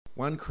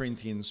1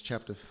 Corinthians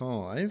chapter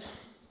 5,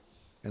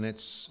 and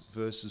it's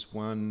verses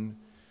 1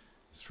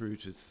 through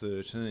to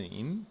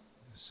 13.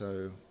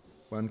 So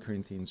 1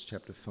 Corinthians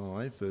chapter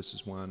 5,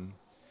 verses 1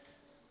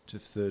 to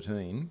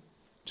 13.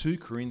 2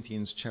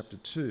 Corinthians chapter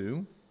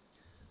 2,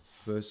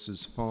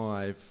 verses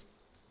 5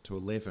 to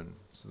 11.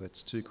 So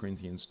that's 2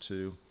 Corinthians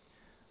 2,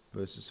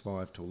 verses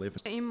 5 to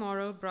 11.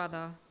 Immoral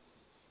brother.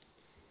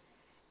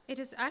 It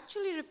is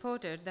actually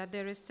reported that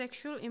there is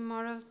sexual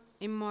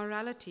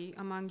immorality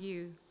among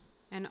you,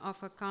 and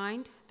of a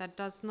kind that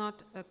does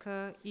not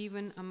occur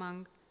even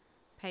among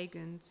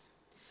pagans.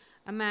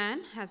 A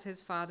man has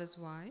his father's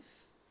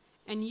wife,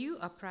 and you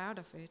are proud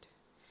of it.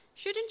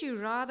 Shouldn't you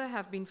rather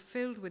have been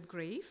filled with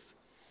grief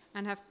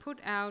and have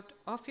put out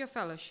of your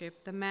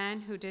fellowship the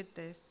man who did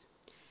this?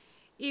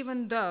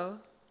 Even though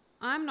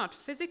I am not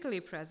physically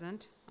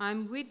present, I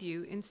am with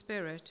you in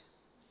spirit,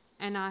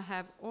 and I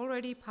have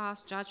already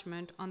passed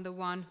judgment on the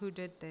one who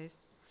did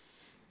this,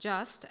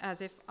 just as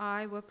if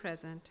I were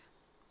present.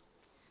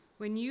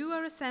 When you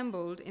are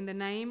assembled in the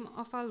name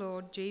of our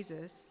Lord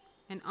Jesus,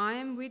 and I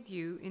am with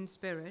you in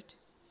spirit,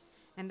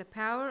 and the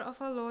power of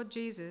our Lord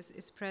Jesus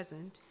is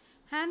present,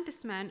 hand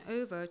this man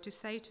over to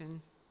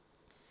Satan,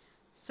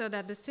 so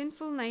that the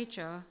sinful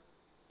nature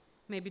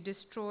may be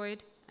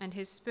destroyed and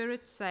his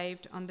spirit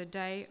saved on the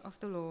day of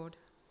the Lord.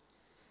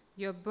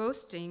 Your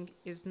boasting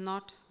is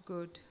not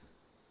good.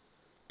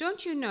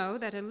 Don't you know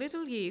that a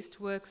little yeast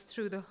works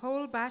through the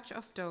whole batch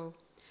of dough?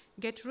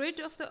 Get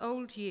rid of the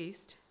old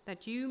yeast,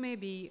 that you may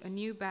be a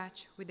new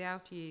batch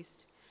without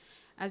yeast,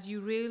 as you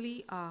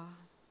really are.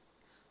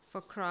 For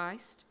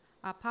Christ,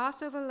 our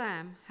Passover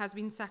lamb, has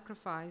been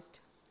sacrificed.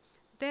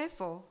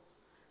 Therefore,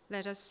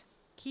 let us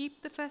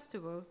keep the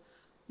festival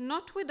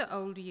not with the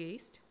old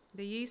yeast,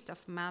 the yeast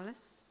of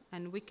malice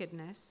and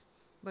wickedness,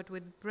 but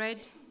with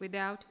bread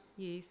without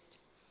yeast,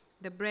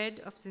 the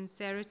bread of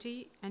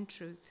sincerity and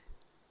truth.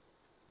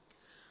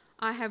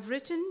 I have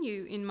written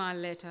you in my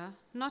letter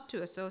not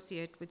to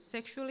associate with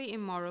sexually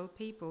immoral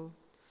people.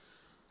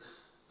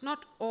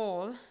 Not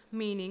all,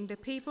 meaning the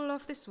people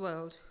of this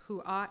world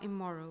who are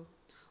immoral,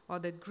 or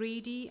the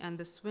greedy and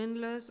the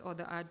swindlers or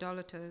the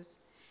idolaters.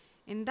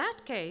 In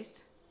that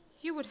case,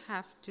 you would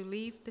have to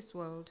leave this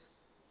world.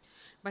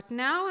 But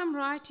now I'm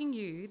writing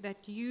you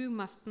that you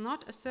must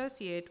not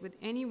associate with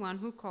anyone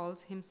who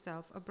calls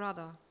himself a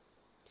brother,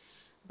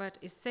 but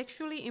is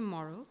sexually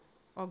immoral,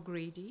 or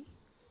greedy,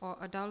 or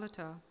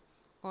idolater,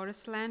 or a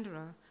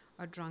slanderer,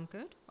 a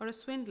drunkard, or a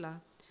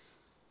swindler.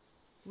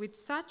 With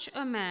such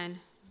a man,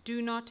 do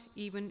not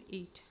even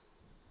eat.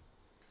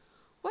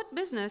 What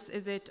business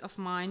is it of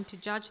mine to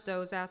judge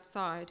those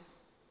outside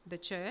the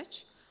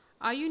church?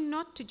 Are you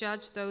not to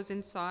judge those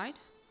inside?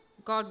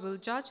 God will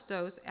judge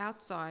those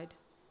outside.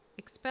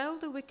 Expel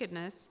the wicked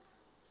man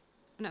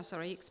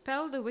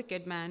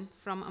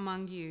from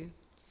among you.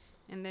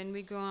 And then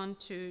we go on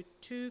to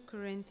 2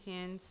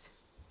 Corinthians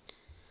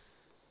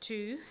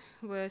 2,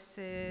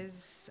 verses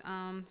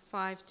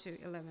 5 to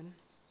 11.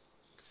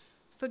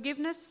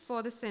 Forgiveness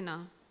for the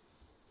sinner.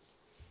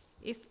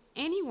 If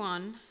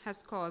anyone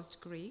has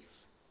caused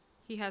grief,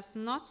 he has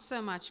not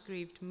so much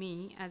grieved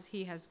me as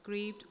he has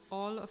grieved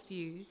all of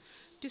you,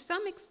 to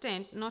some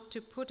extent, not to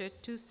put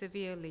it too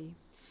severely.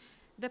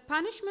 The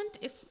punishment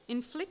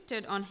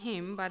inflicted on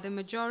him by the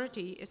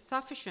majority is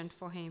sufficient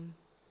for him.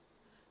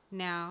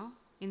 Now,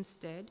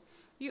 instead,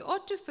 you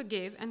ought to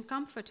forgive and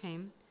comfort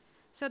him,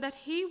 so that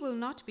he will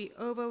not be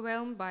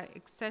overwhelmed by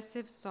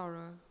excessive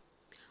sorrow.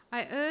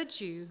 I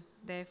urge you,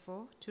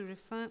 therefore, to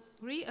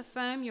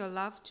reaffirm your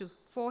love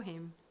for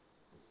him.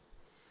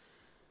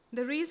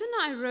 The reason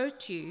I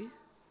wrote you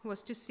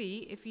was to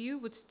see if you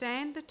would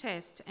stand the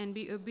test and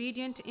be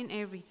obedient in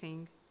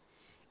everything.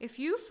 If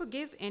you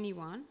forgive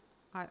anyone,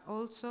 I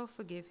also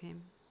forgive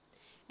him.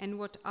 And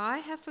what I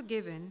have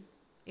forgiven,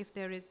 if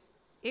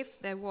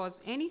there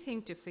was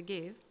anything to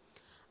forgive,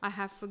 I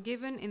have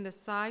forgiven in the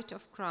sight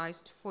of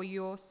Christ for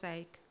your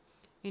sake,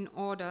 in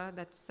order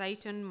that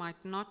Satan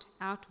might not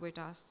outwit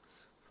us,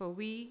 for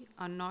we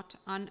are not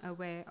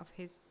unaware of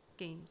his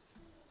schemes.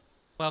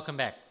 Welcome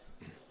back.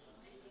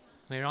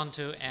 We're on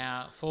to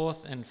our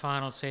fourth and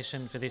final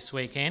session for this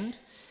weekend.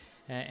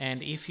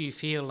 And if you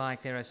feel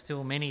like there are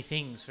still many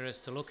things for us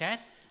to look at,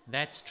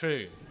 that's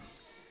true.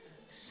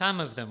 Some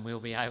of them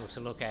we'll be able to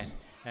look at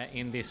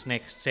in this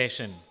next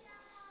session.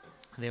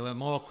 There were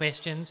more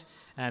questions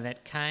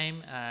that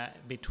came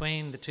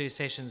between the two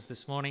sessions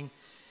this morning.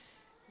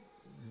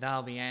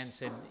 They'll be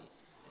answered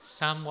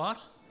somewhat,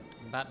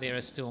 but there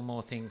are still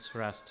more things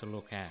for us to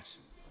look at.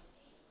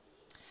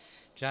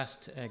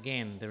 Just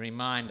again, the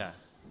reminder.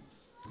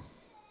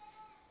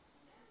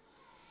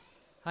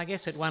 I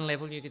guess at one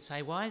level you could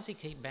say, why does he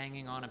keep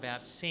banging on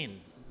about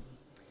sin?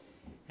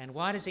 And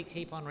why does he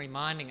keep on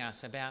reminding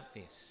us about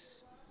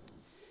this?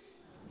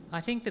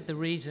 I think that the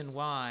reason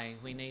why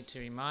we need to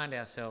remind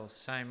ourselves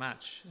so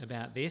much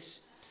about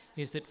this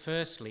is that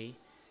firstly,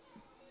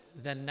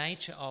 the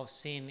nature of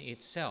sin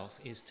itself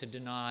is to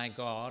deny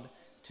God,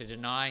 to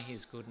deny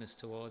his goodness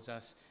towards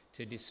us,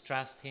 to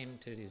distrust him,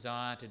 to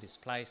desire to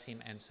displace him,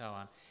 and so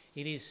on.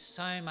 It is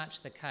so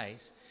much the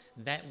case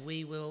that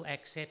we will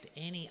accept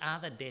any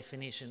other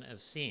definition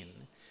of sin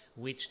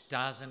which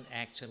doesn't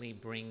actually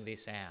bring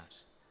this out.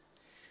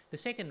 The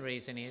second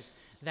reason is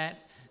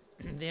that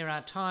there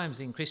are times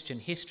in Christian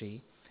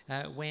history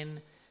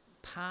when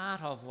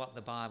part of what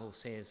the Bible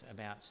says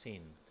about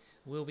sin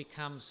will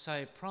become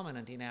so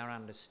prominent in our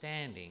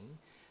understanding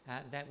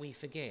that we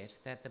forget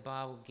that the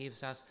Bible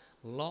gives us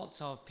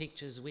lots of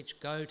pictures which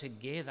go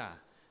together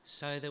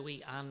so that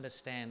we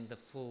understand the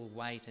full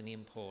weight and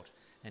import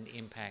and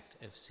impact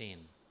of sin.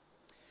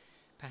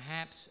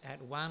 Perhaps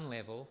at one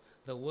level,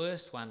 the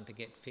worst one to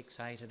get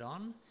fixated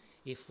on,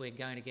 if we're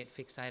going to get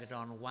fixated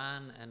on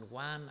one and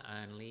one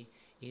only,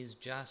 is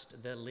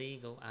just the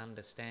legal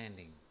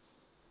understanding.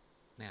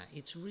 Now,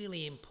 it's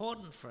really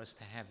important for us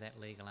to have that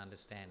legal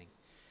understanding,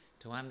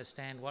 to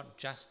understand what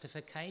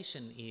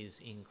justification is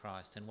in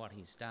Christ and what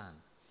he's done.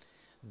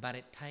 But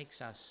it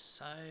takes us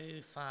so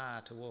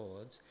far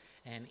towards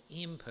an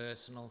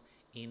impersonal,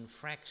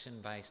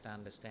 infraction-based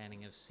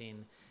understanding of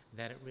sin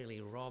that it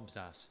really robs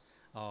us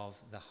of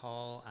the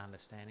whole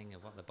understanding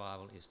of what the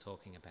Bible is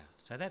talking about.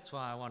 So that's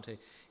why I want to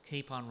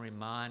keep on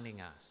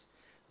reminding us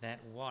that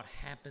what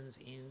happens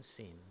in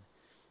sin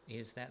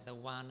is that the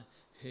one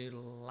who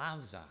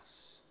loves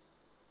us,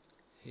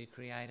 who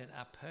created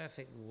a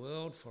perfect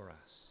world for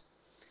us,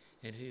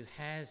 and who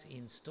has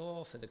in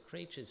store for the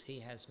creatures he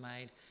has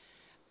made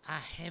a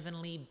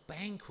heavenly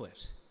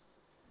banquet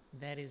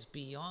that is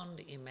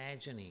beyond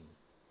imagining,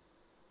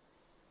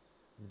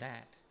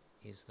 that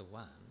is the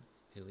one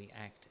who we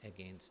act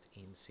against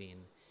in sin,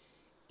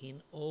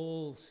 in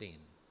all sin.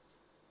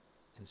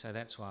 And so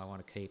that's why I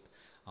want to keep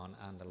on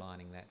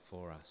underlining that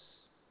for us.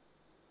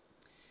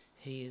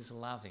 He is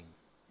loving,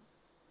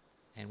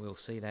 and we'll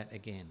see that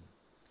again.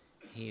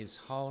 He is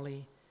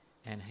holy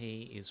and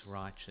he is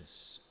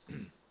righteous.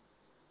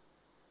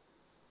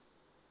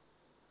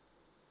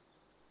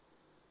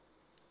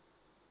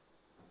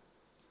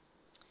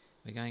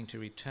 We're going to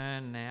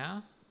return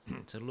now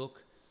to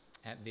look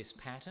at this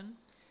pattern,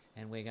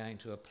 and we're going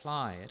to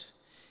apply it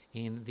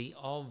in the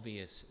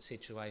obvious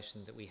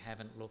situation that we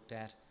haven't looked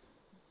at,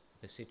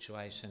 the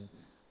situation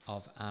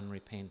of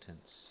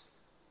unrepentance.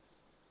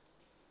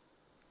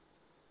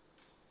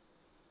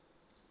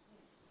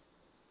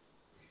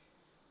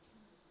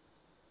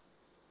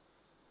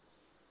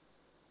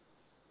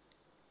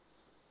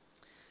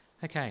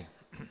 Okay.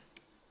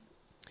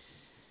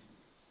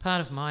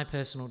 Part of my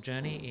personal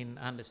journey in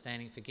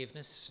understanding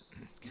forgiveness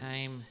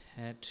came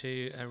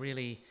to a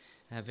really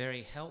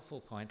very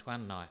helpful point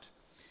one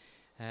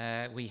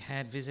night. We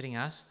had visiting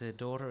us the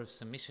daughter of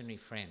some missionary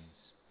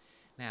friends.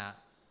 Now,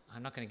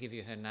 I'm not going to give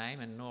you her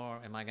name, and nor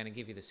am I going to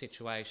give you the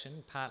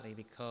situation, partly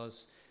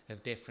because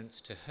of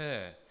deference to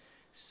her.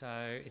 So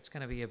it's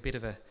going to be a bit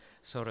of a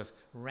sort of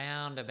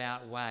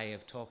roundabout way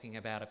of talking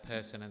about a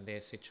person and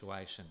their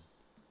situation.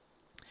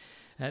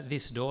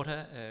 This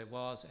daughter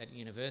was at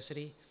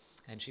university,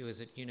 and she was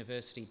at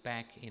university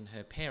back in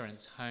her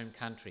parents' home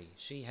country.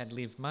 She had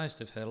lived most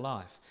of her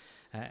life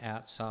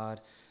outside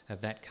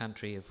of that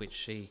country of which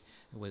she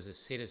was a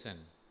citizen.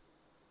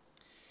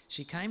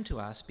 She came to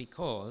us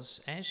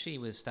because, as she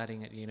was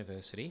studying at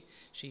university,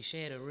 she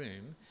shared a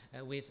room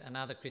with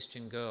another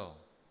Christian girl.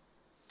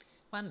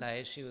 One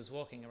day, as she was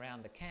walking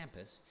around the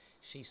campus,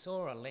 she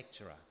saw a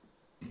lecturer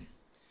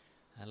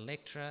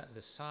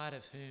the sight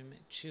of whom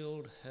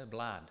chilled her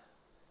blood.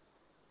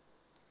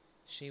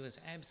 She was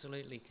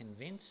absolutely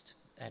convinced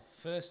at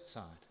first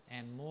sight,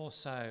 and more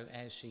so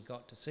as she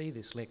got to see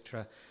this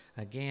lecturer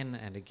again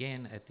and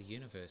again at the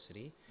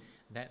university,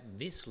 that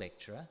this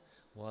lecturer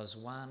was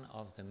one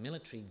of the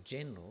military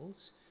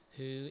generals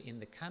who,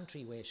 in the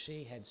country where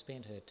she had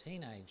spent her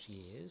teenage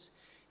years,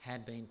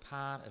 had been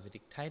part of a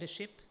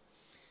dictatorship,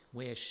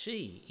 where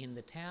she, in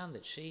the town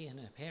that she and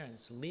her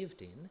parents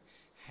lived in,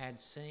 had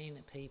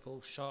seen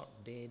people shot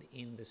dead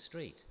in the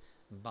street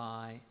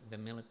by the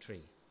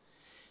military.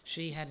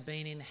 She had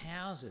been in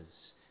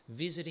houses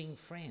visiting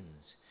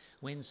friends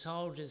when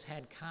soldiers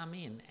had come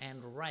in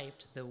and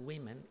raped the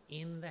women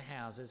in the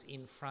houses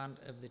in front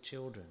of the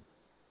children.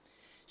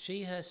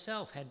 She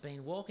herself had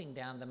been walking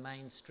down the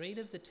main street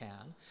of the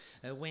town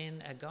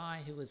when a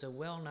guy who was a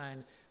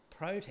well-known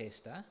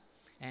protester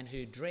and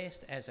who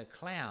dressed as a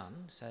clown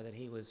so that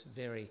he was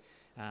very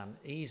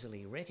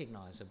easily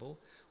recognisable,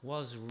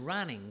 was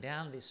running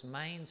down this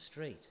main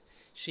street.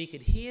 She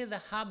could hear the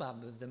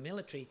hubbub of the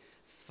military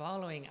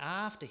following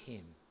after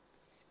him,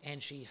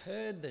 and she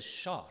heard the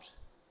shot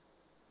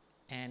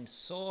and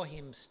saw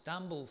him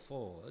stumble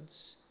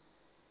forwards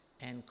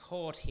and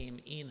caught him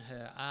in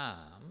her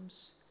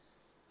arms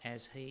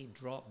as he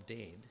dropped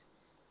dead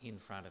in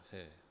front of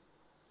her.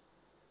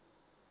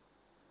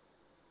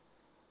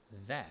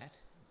 That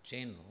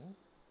general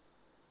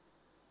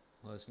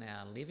was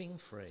now living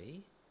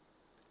free,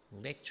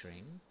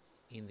 lecturing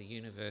in the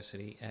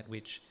university at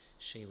which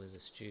she was a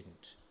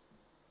student.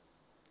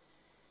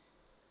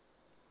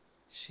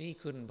 She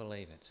couldn't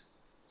believe it.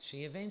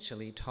 She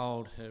eventually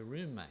told her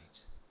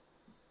roommate,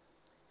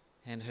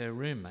 and her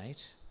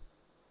roommate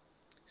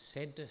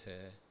said to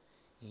her,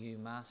 "You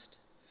must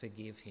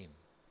forgive him."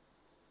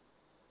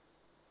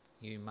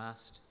 you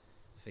must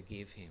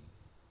forgive him.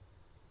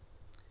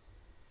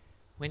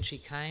 When she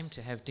came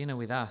to have dinner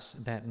with us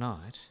that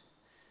night,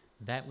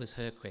 that was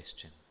her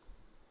question.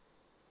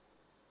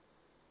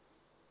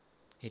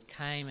 It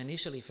came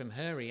initially from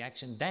her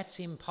reaction, that's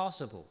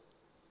impossible.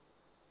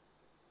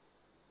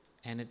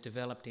 And it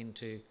developed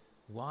into,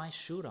 why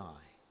should I?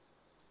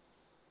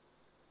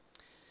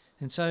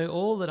 And so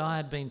all that I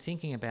had been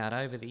thinking about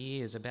over the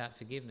years about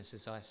forgiveness,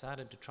 as I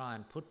started to try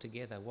and put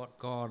together what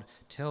God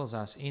tells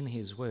us in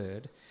his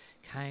word,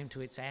 came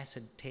to its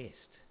acid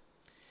test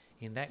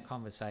in that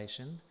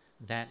conversation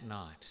that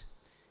night.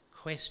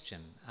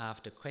 Question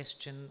after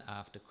question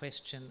after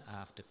question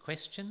after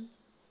question,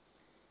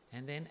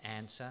 and then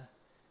answer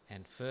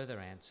and further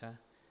answer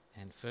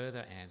and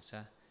further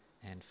answer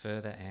and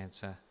further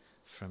answer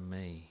from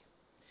me.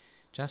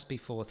 Just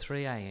before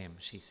 3 a.m,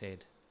 she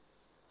said,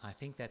 I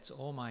think that's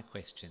all my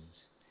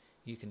questions.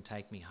 You can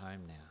take me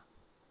home now.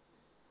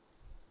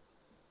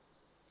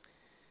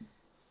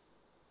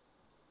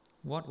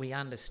 What we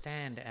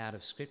understand out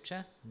of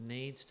Scripture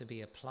needs to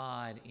be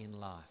applied in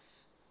life.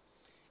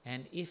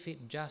 And if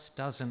it just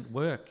doesn't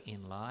work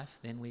in life,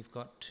 then we've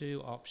got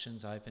two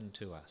options open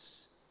to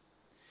us.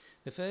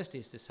 The first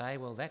is to say,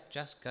 well, that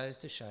just goes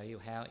to show you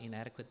how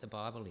inadequate the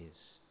Bible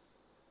is.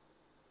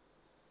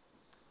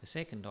 The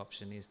second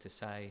option is to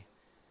say,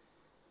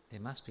 there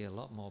must be a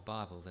lot more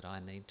Bible that I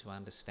need to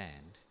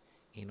understand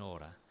in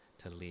order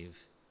to live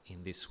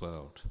in this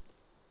world.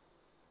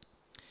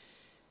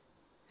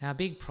 Our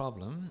big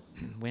problem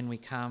when we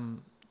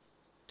come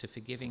to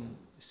forgiving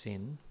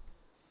sin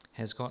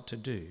has got to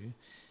do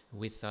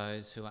with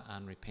those who are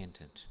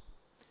unrepentant.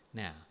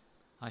 Now,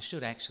 I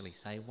should actually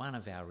say one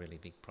of our really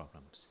big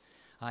problems.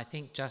 I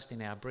think just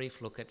in our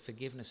brief look at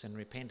forgiveness and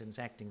repentance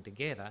acting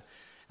together,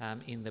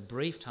 in the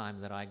brief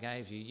time that I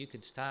gave you, you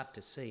could start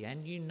to see,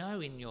 and you know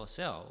in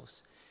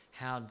yourselves,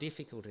 how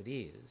difficult it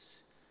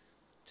is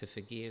to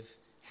forgive,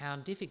 how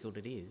difficult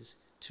it is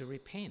to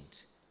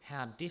repent,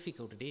 how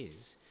difficult it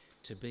is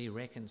to be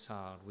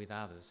reconciled with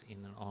others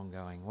in an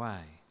ongoing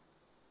way.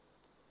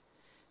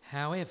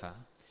 However,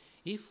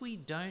 if we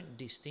don't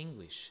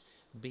distinguish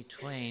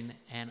between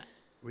a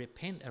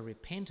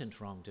repentant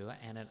wrongdoer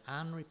and an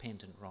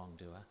unrepentant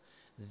wrongdoer,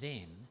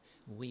 then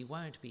we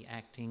won't be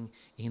acting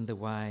in the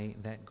way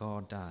that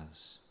God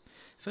does.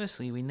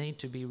 Firstly, we need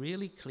to be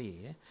really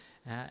clear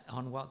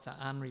on what the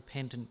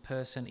unrepentant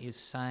person is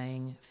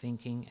saying,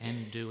 thinking,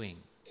 and doing.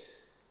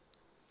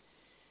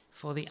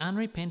 For the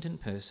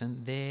unrepentant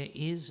person, there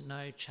is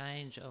no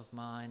change of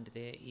mind,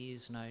 there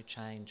is no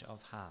change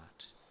of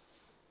heart.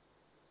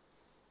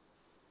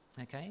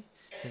 Okay?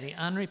 For the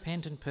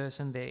unrepentant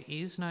person, there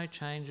is no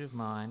change of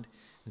mind,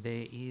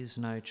 there is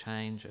no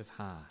change of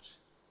heart.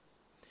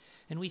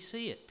 And we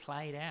see it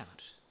played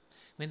out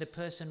when the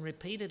person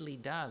repeatedly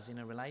does in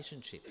a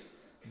relationship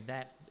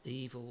that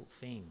evil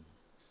thing.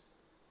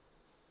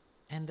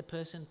 And the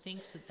person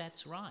thinks that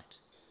that's right.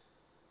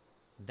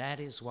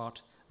 That is what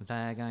they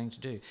are going to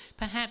do.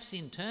 Perhaps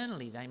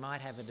internally they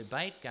might have a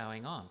debate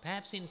going on.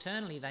 Perhaps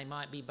internally they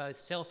might be both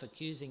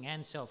self-accusing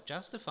and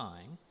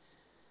self-justifying.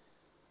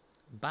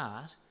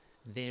 But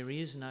there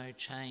is no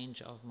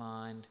change of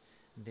mind,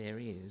 there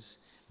is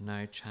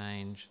no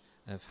change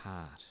of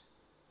heart.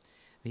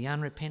 The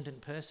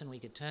unrepentant person, we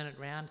could turn it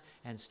round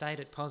and state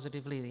it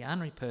positively. The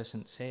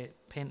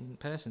unrepentant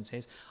person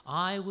says,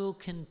 I will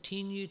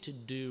continue to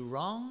do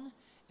wrong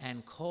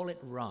and call it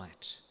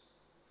right.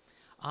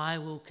 I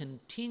will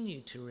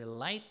continue to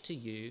relate to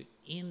you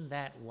in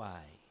that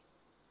way.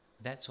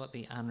 That's what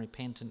the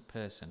unrepentant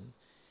person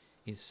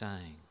is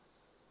saying.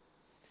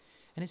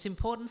 And it's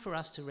important for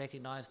us to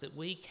recognise that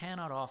we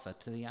cannot offer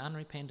to the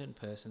unrepentant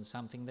person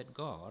something that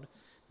God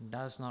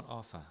does not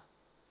offer.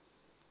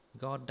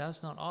 God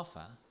does not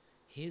offer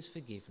his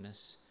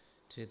forgiveness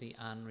to the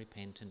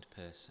unrepentant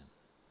person.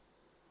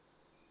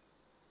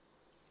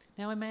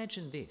 Now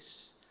imagine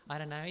this. I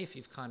don't know if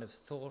you've kind of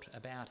thought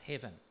about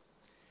heaven,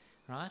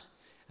 right?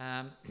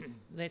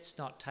 Let's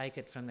not take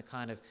it from the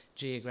kind of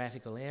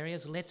geographical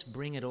areas. Let's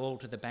bring it all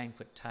to the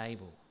banquet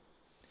table.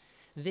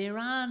 There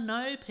are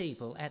no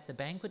people at the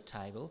banquet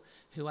table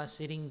who are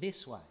sitting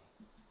this way,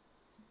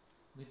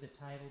 with the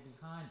table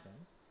behind them,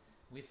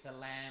 with the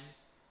lamb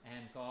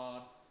and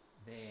God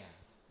there.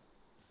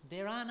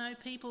 There are no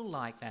people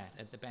like that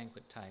at the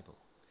banquet table.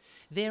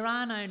 There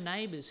are no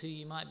neighbours who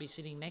you might be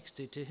sitting next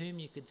to whom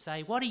you could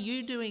say, what are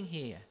you doing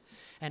here?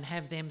 And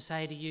have them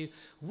say to you,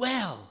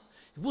 well,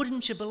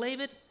 wouldn't you believe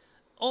it?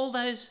 All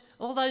those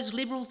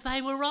liberals,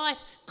 they were right.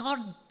 God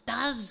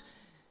does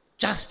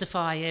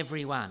justify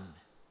everyone.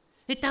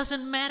 It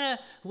doesn't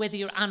matter whether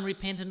you're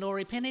unrepentant or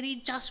repentant, he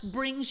just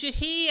brings you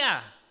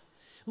here.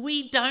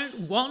 We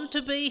don't want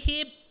to be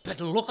here, but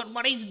look at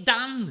what he's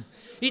done.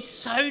 It's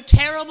so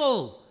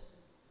terrible.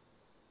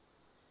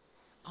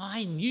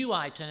 I knew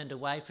I turned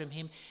away from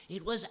him.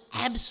 It was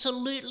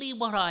absolutely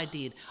what I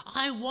did.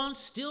 I want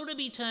still to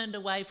be turned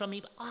away from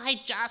him.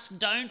 I just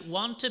don't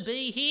want to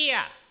be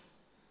here.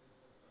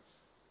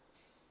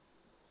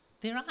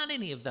 There aren't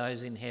any of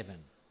those in heaven.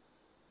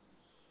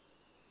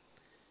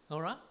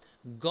 All right?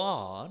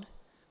 God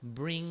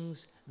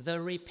brings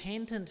the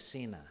repentant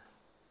sinner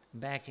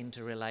back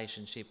into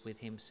relationship with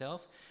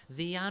himself.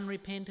 The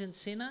unrepentant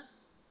sinner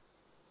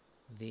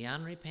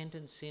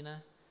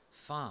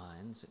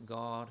finds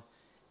God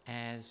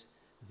as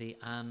the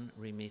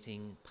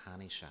unremitting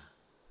punisher.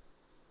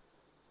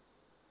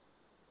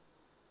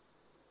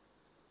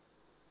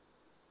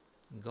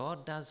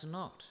 God does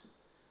not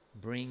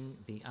bring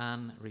the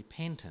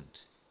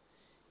unrepentant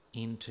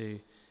into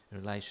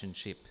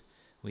relationship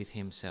with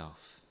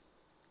himself.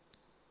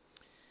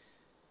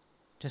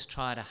 Just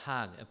try to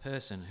hug a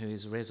person who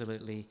is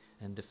resolutely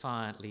and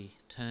defiantly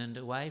turned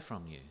away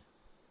from you.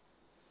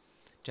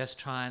 Just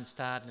try and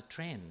start a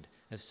trend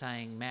of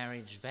saying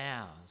marriage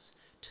vows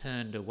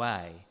turned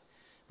away.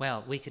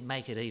 Well, we could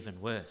make it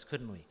even worse,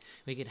 couldn't we?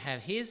 We could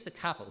have, here's the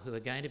couple who are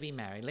going to be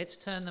married, let's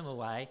turn them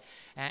away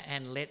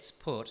and let's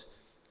put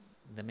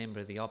the member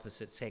of the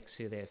opposite sex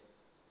who they're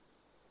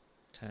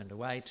turned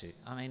away to.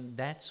 I mean,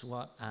 that's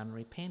what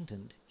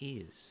unrepentant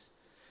is.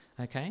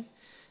 Okay?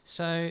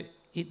 So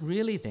it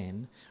really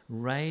then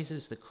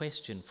raises the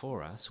question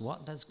for us,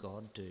 what does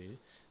God do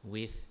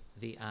with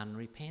the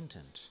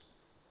unrepentant?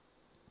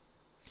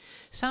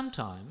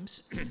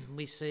 Sometimes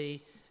we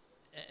see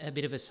a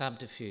bit of a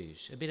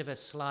subterfuge, a bit of a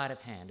sleight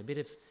of hand, a bit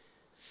of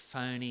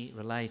phony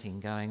relating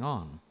going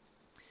on.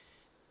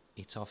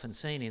 It's often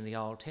seen in the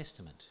Old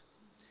Testament.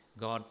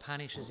 God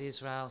punishes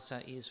Israel, so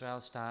Israel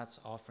starts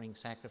offering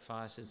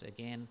sacrifices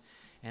again.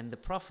 And the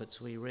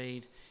prophets, we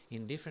read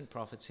in different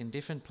prophets in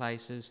different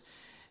places,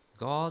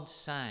 God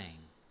saying,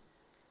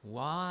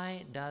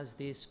 why does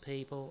this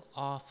people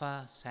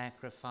offer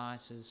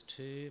sacrifices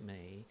to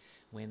me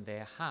when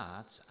their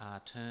hearts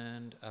are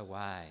turned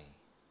away?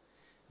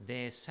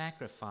 Their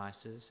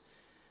sacrifices,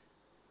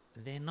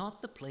 they're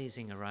not the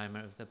pleasing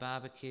aroma of the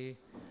barbecue,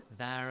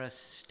 they're a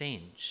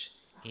stench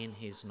in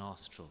his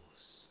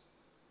nostrils.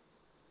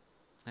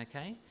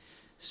 Okay?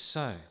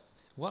 So,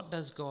 what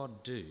does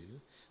God do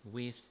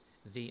with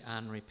the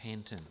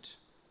unrepentant?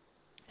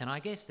 And I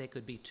guess there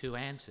could be two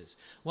answers.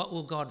 What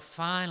will God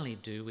finally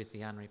do with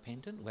the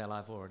unrepentant? Well,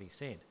 I've already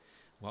said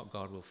what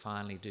God will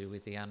finally do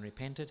with the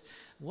unrepentant.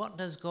 What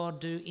does God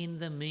do in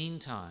the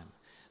meantime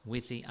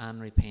with the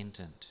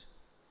unrepentant?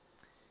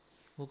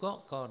 Well,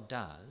 what God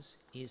does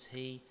is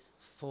he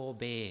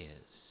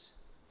forbears.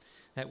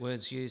 That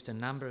word's used a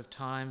number of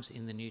times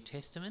in the New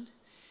Testament.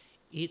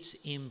 It's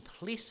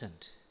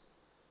implicit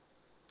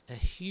a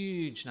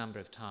huge number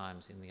of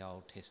times in the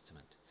Old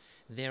Testament.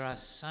 There are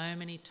so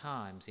many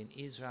times in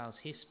Israel's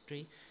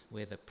history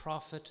where the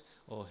prophet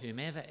or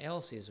whomever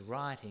else is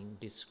writing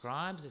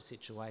describes a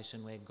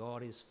situation where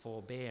God is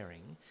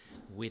forbearing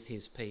with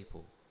his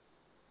people.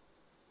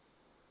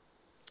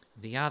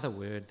 The other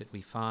word that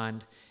we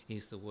find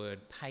is the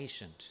word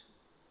patient,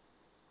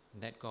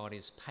 that God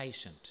is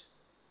patient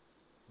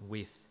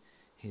with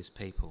his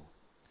people.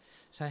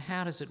 So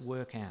how does it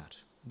work out?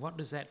 What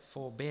does that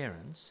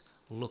forbearance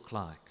look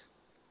like?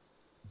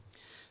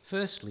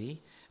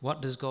 Firstly,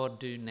 what does God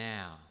do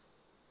now?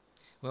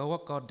 Well,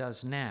 what God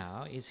does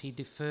now is he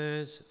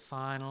defers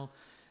final,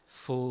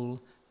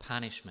 full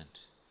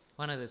punishment.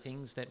 One of the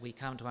things that we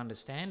come to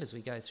understand as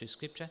we go through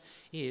Scripture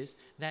is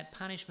that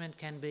punishment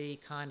can be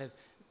kind of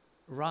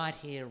right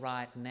here,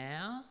 right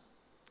now,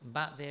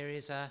 but there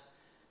is a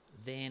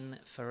then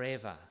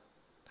forever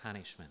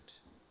punishment.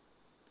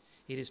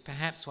 It is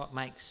perhaps what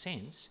makes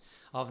sense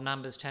of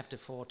Numbers chapter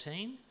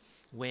 14,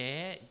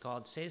 where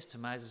God says to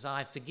Moses,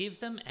 I forgive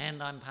them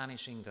and I'm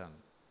punishing them.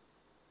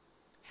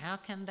 How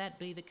can that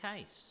be the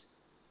case?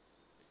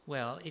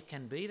 Well, it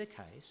can be the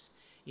case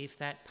if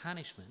that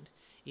punishment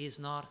is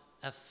not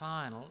a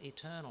final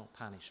eternal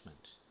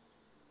punishment.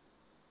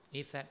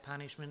 If that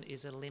punishment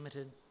is a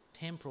limited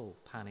temporal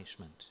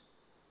punishment.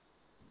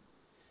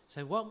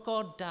 So what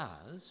God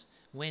does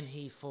when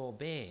he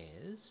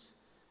forbears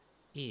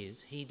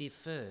is he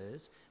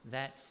defers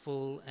that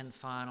full and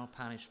final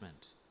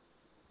punishment.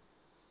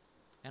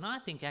 And I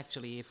think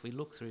actually if we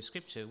look through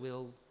Scripture,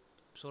 we'll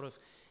sort of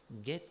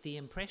get the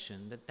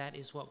impression that that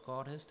is what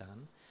God has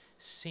done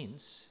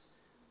since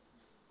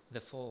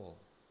the fall.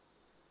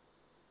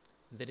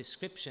 The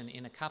description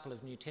in a couple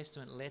of New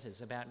Testament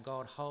letters about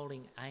God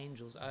holding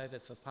angels over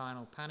for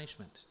final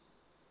punishment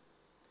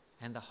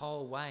and the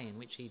whole way in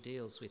which he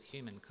deals with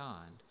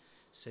humankind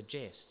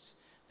suggests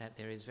that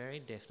there is very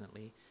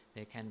definitely,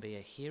 there can be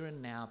a here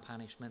and now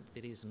punishment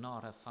that is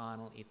not a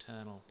final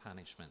eternal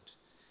punishment.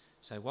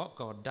 So what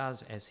God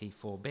does as he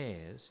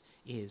forbears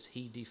is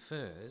he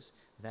defers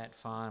that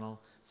final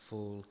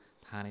full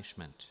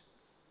punishment.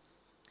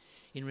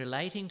 In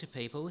relating to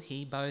people,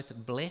 he both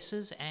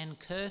blesses and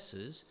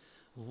curses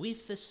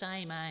with the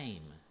same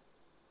aim.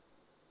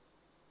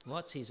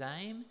 What's his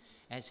aim?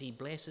 As he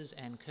blesses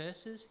and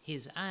curses,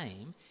 his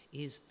aim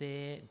is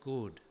their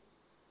good.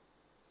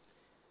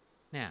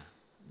 Now,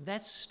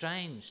 that's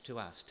strange to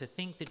us, to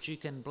think that you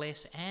can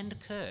bless and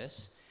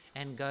curse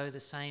and go the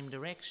same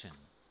direction.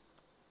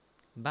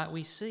 But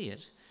we see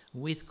it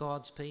with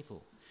God's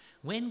people.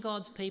 When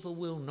God's people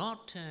will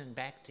not turn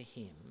back to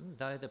him,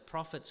 though the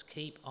prophets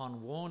keep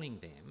on warning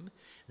them,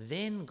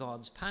 then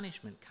God's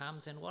punishment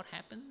comes, and what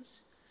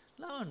happens?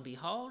 Lo and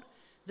behold,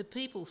 the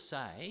people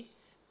say,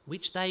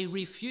 which they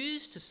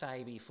refused to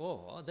say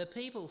before, the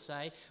people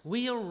say,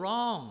 "We are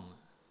wrong,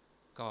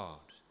 God.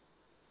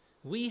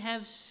 We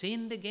have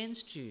sinned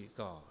against you,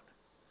 God.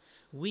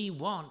 We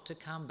want to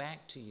come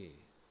back to you."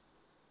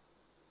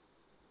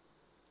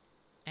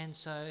 And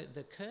so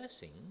the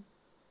cursing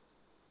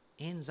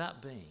ends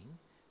up being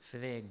for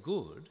their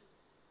good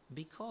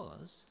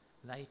because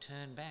they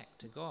turn back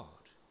to God.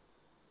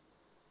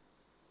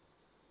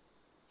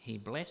 He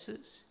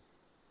blesses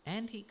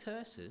and he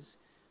curses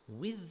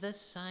with the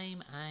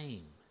same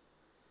aim,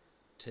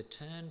 to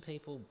turn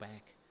people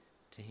back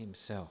to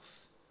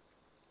himself.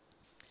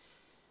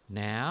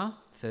 Now,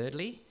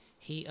 thirdly,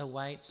 he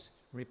awaits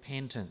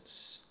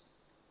repentance.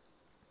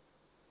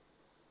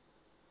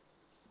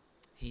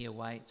 He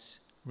awaits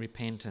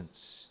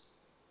repentance.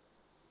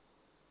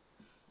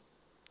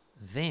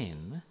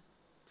 Then,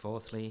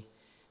 fourthly,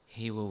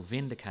 he will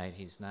vindicate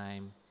his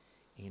name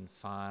in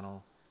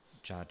final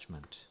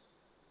judgment.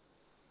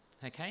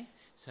 Okay,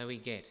 so we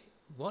get,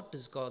 what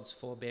does God's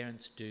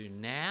forbearance do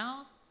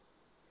now?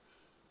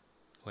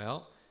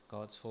 Well,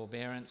 God's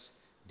forbearance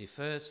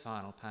defers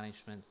final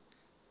punishment,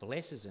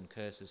 blesses and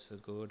curses for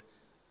good,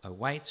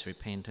 awaits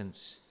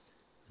repentance,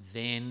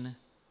 then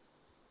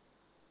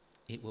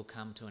it will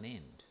come to an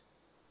end,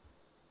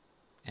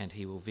 and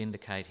he will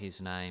vindicate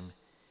his name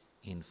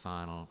in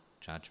final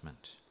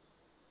judgment.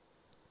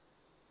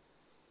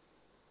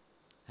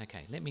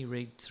 Okay, let me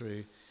read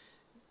through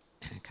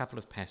a couple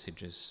of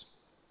passages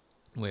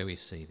where we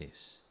see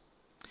this.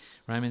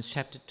 Romans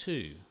chapter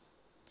 2,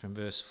 from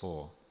verse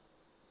 4.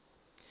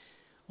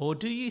 Or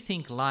do you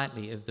think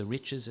lightly of the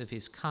riches of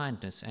his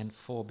kindness and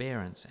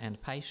forbearance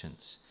and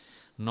patience,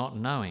 not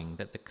knowing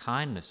that the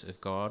kindness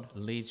of God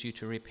leads you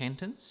to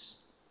repentance?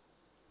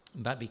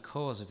 But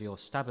because of your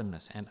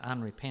stubbornness and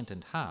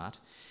unrepentant heart,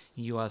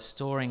 you are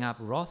storing up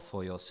wrath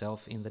for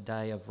yourself in the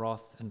day of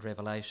wrath and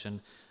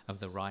revelation of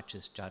the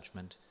righteous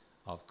judgment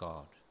of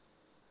God.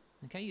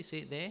 Okay, you see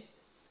it there?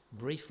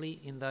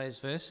 Briefly in those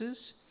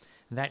verses,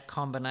 that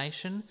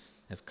combination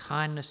of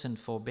kindness and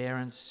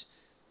forbearance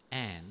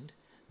and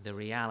the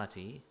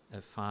reality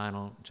of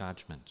final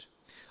judgment.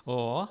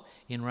 Or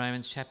in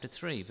Romans chapter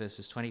 3,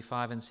 verses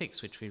 25 and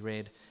 6, which we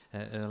read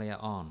earlier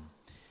on.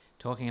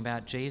 Talking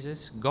about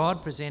Jesus,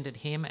 God presented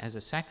him as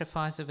a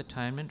sacrifice of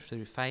atonement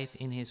through faith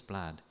in his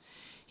blood.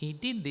 He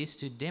did this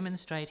to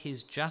demonstrate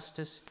his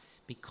justice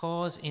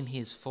because in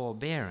his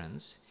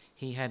forbearance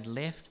he had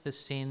left the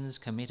sins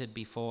committed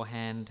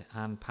beforehand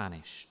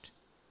unpunished.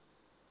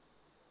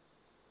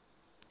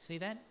 See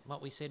that?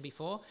 What we said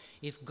before?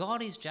 If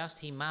God is just,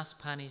 he must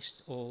punish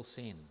all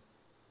sin.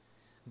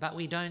 But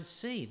we don't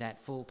see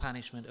that full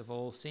punishment of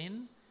all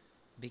sin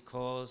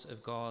because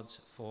of God's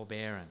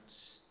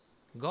forbearance.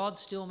 God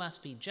still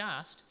must be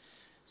just.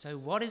 So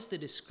what is the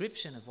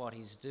description of what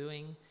he's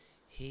doing?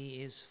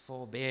 He is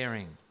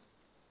forbearing.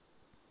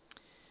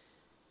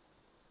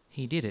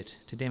 He did it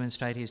to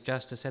demonstrate his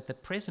justice at the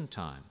present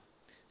time,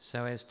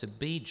 so as to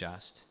be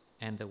just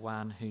and the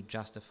one who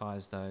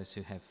justifies those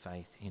who have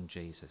faith in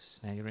Jesus.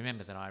 Now you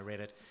remember that I read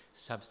it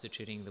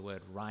substituting the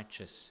word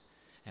righteous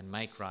and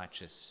make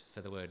righteous for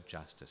the word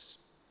justice,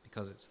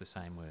 because it's the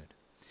same word.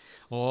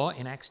 Or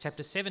in Acts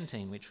chapter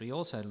 17, which we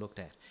also looked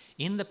at.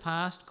 In the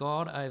past,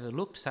 God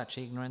overlooked such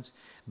ignorance,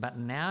 but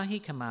now he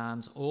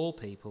commands all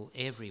people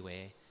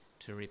everywhere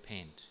to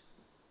repent.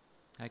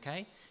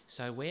 Okay?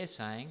 So we're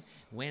saying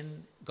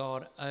when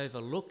God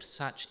overlooked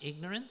such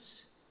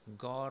ignorance,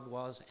 God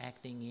was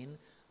acting in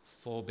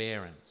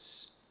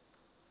forbearance.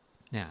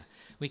 Now,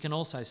 we can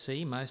also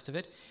see most of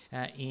it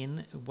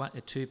in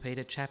 2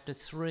 Peter chapter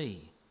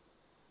 3.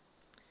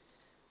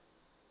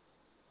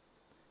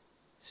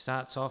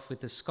 Starts off with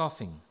the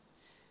scoffing.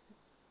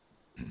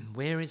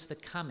 Where is the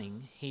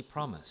coming he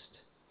promised?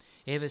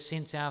 Ever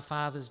since our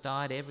fathers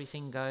died,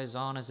 everything goes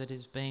on as it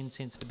has been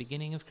since the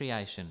beginning of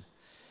creation.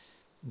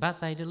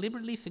 But they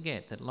deliberately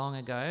forget that long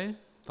ago,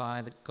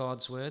 by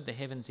God's word, the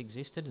heavens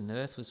existed and the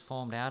earth was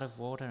formed out of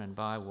water and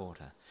by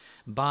water.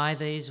 By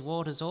these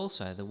waters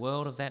also the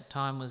world of that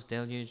time was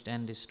deluged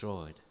and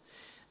destroyed.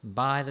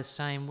 By the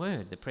same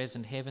word, the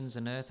present heavens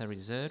and earth are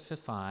reserved for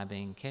fire,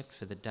 being kept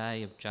for the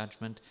day of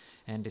judgment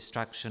and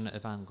destruction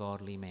of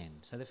ungodly men.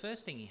 So the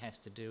first thing he has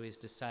to do is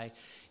to say,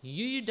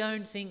 you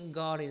don't think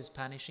God is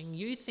punishing,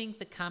 you think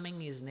the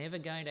coming is never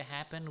going to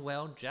happen.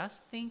 Well,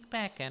 just think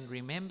back and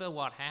remember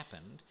what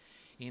happened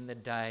in the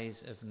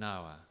days of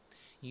Noah.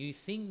 You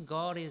think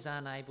God is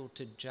unable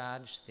to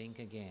judge, think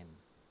again.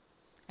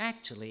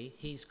 Actually,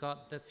 he's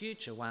got the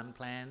future one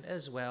planned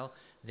as well.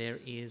 There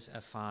is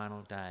a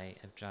final day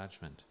of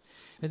judgment.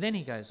 But then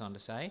he goes on to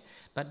say,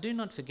 but do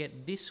not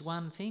forget this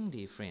one thing,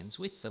 dear friends.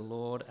 With the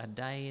Lord, a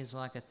day is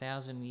like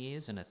 1,000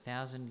 years, and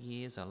 1,000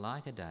 years are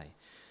like a day.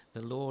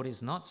 The Lord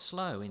is not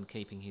slow in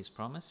keeping his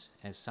promise,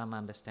 as some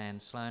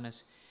understand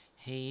slowness.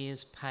 He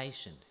is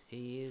patient.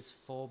 He is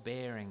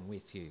forbearing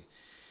with you,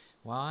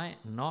 Why?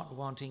 Not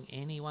wanting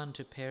anyone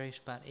to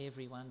perish, but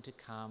everyone to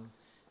come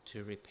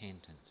to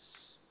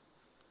repentance.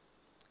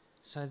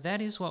 So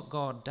that is what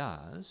God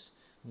does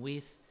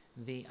with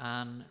the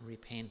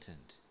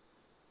unrepentant.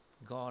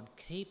 God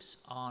keeps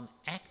on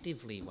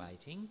actively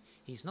waiting.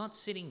 He's not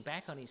sitting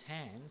back on his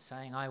hands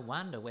saying, I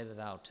wonder whether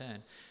they'll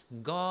turn.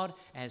 God,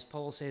 as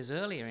Paul says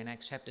earlier in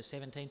Acts chapter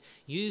 17,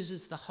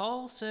 uses the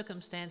whole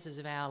circumstances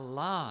of our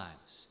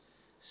lives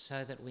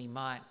so that we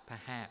might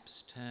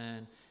perhaps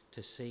turn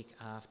to seek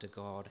after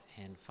God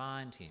and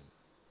find him.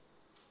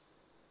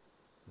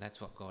 That's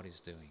what God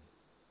is doing.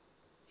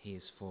 He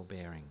is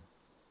forbearing.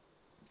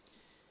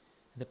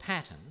 The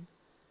pattern,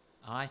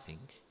 I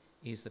think,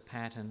 is the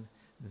pattern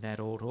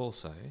that ought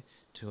also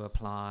to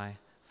apply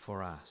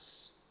for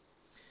us.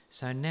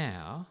 So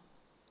now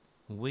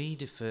we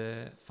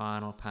defer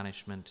final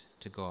punishment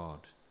to God.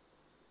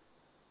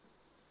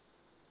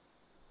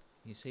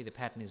 You see, the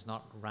pattern is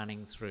not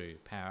running through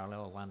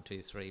parallel 1,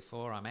 2, 3,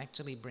 4. I'm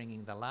actually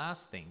bringing the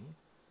last thing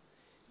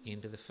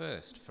into the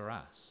first for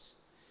us.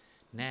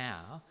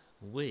 Now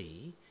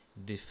we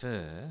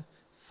defer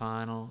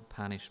final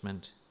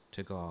punishment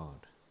to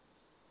God.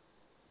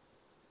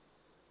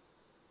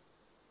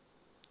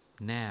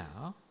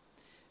 Now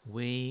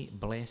we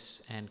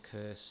bless and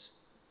curse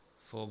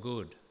for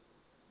good.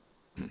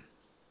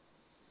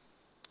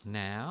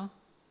 Now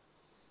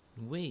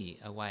we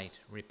await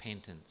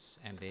repentance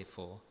and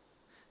therefore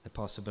the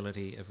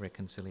possibility of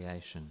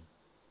reconciliation.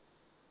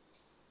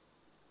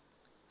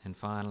 And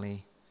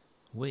finally,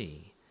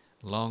 we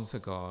long for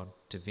God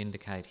to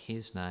vindicate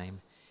his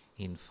name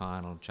in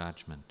final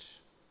judgment.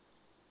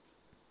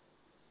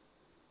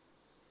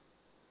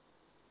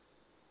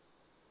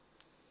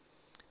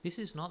 This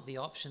is not the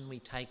option we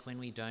take when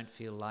we don't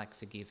feel like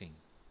forgiving.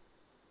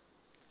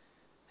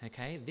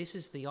 Okay, this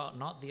is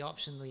not the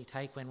option we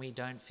take when we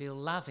don't feel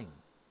loving.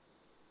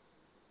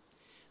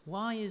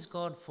 Why is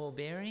God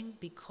forbearing?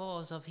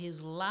 Because of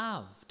his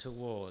love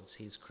towards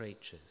his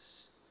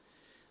creatures.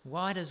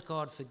 Why does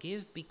God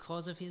forgive?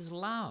 Because of his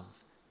love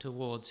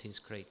towards his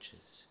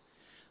creatures.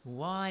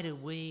 Why do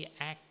we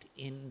act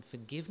in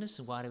forgiveness?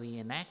 Why do we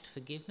enact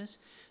forgiveness?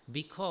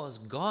 Because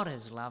God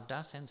has loved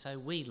us, and so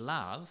we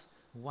love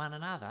one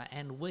another,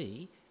 and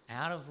we,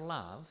 out of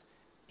love,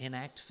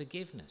 enact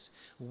forgiveness.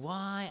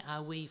 Why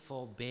are we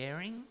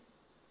forbearing?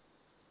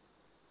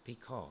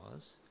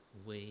 Because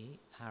we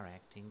are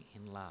acting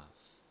in love.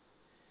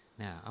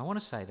 Now, I want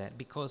to say that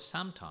because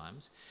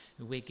sometimes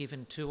we're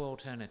given two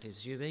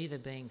alternatives. You're either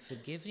being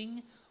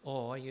forgiving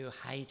or you're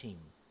hating.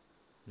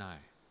 No.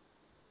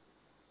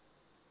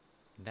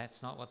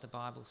 That's not what the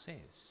Bible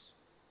says.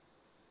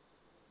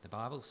 The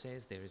Bible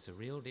says there is a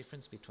real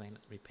difference between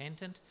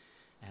repentant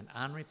and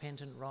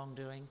unrepentant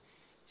wrongdoing,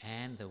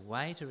 and the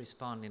way to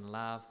respond in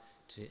love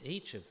to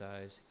each of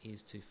those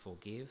is to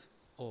forgive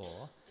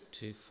or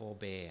to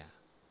forbear.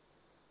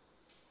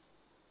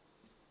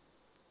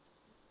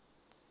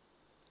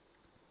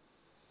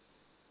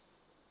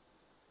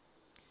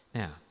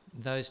 Now,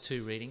 those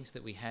two readings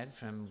that we had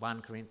from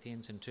 1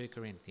 Corinthians and 2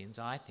 Corinthians,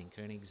 I think,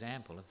 are an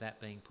example of that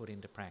being put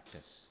into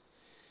practice.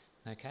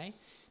 Okay?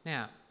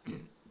 Now,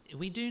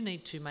 we do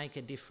need to make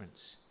a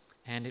difference,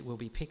 and it will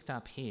be picked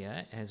up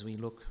here as we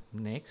look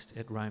next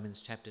at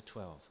Romans chapter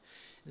 12.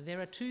 There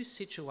are two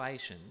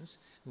situations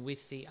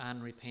with the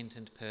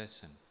unrepentant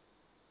person.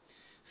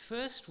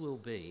 First will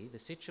be the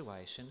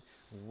situation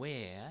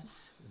where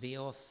the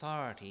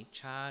authority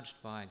charged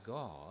by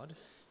God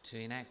to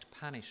enact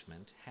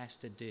punishment has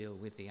to deal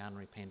with the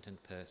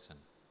unrepentant person.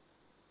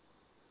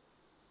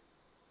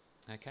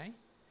 Okay?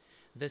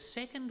 The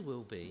second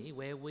will be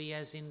where we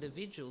as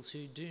individuals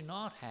who do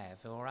not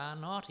have or are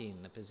not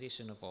in the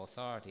position of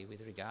authority with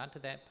regard to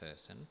that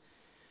person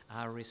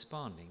are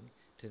responding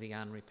to the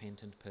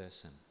unrepentant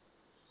person.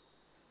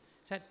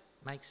 Does that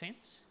make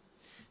sense?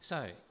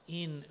 So,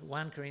 in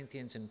 1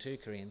 Corinthians and 2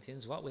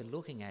 Corinthians, what we're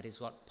looking at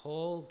is what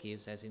Paul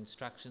gives as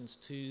instructions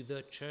to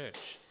the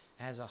church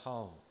as a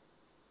whole,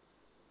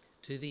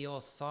 to the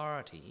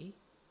authority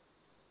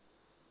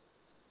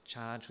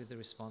charged with the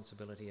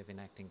responsibility of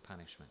enacting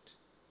punishment.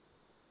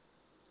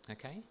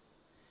 Okay?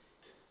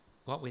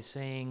 What we're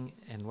seeing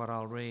and what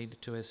I'll read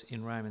to us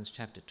in Romans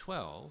chapter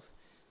 12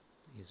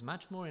 is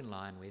much more in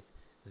line with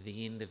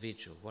the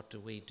individual. What do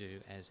we do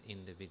as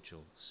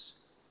individuals?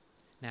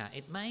 Now,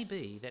 it may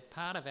be that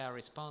part of our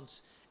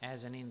response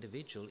as an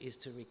individual is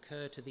to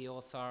recur to the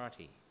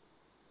authority.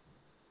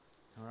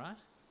 All right?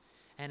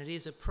 And it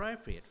is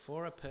appropriate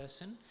for a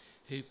person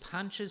who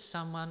punches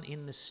someone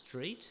in the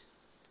street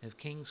of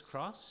King's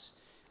Cross.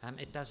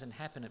 It doesn't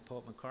happen at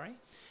Port Macquarie.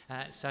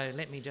 So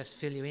let me just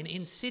fill you in.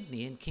 In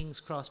Sydney, in King's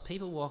Cross,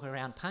 people walk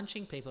around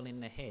punching people in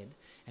the head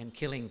and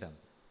killing them.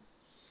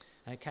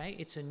 Okay?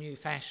 It's a new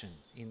fashion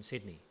in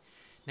Sydney.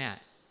 Now,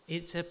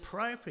 it's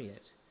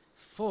appropriate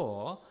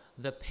for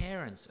the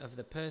parents of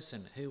the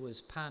person who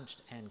was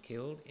punched and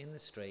killed in the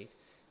street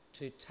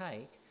to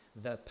take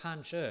the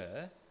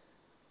puncher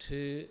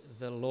to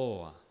the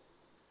law,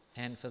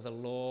 and for the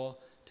law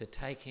to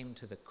take him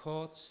to the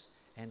courts,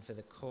 and for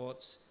the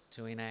courts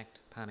to enact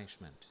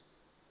punishment.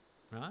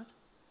 Right?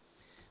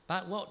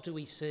 But what do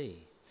we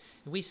see?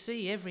 We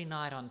see every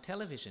night on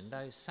television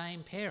those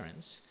same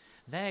parents,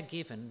 they're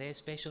given their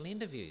special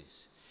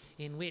interviews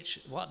in which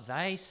what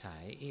they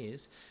say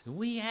is,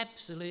 we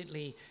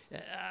absolutely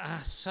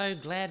are so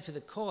glad for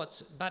the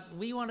courts, but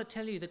we want to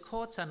tell you the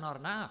courts are not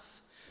enough.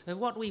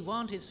 What we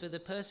want is for the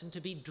person to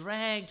be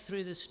dragged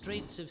through the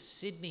streets of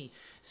Sydney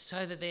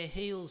so that their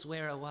heels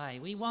wear away.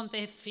 We want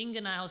their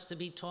fingernails to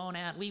be torn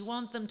out. We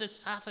want them to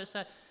suffer.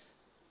 So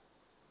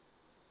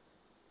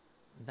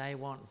they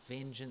want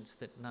vengeance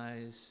that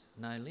knows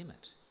no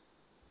limit.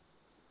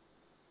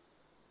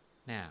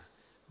 Now,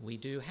 we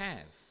do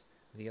have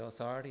the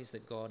authorities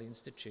that God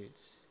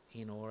institutes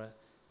in order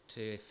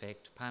to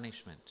effect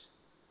punishment.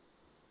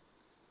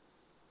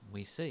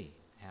 We see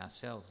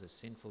ourselves as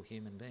sinful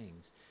human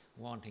beings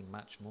wanting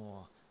much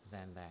more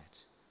than that.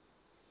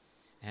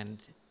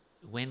 And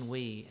when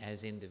we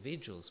as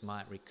individuals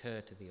might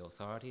recur to the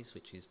authorities,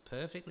 which is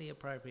perfectly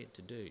appropriate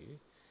to do,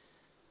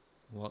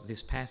 what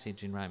this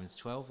passage in Romans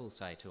 12 will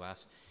say to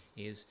us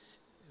is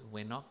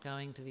we're not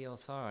going to the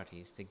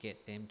authorities to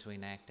get them to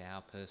enact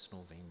our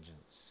personal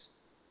vengeance,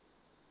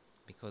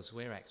 because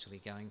we're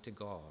actually going to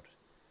God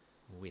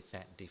with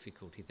that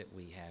difficulty that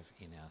we have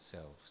in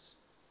ourselves.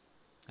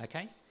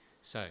 Okay?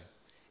 So,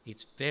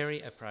 it's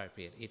very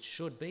appropriate. It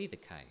should be the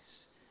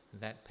case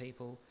that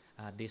people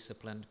are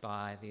disciplined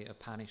by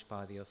punished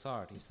by the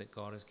authorities that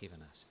God has given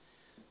us.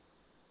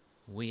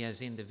 We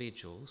as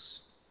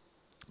individuals,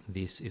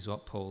 this is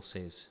what Paul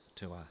says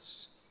to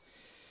us.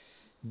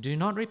 Do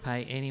not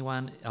repay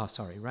anyone...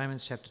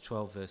 Romans chapter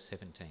 12, verse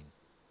 17.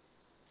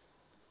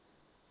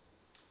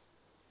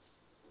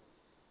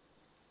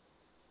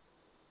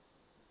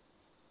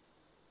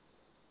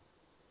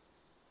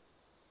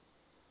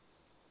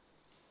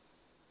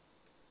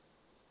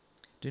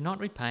 Do not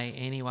repay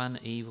anyone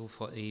evil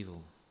for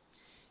evil.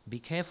 Be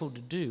careful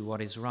to do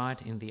what is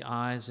right in the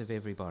eyes of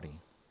everybody.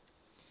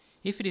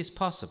 If it is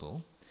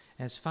possible,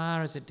 as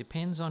far as it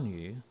depends on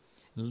you,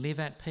 live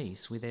at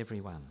peace with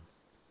everyone.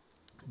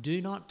 Do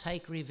not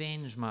take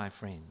revenge, my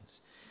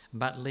friends,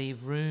 but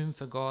leave room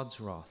for God's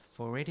wrath,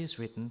 for it is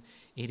written,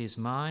 "It is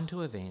mine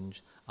to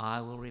avenge, I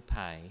will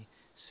repay,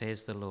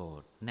 says the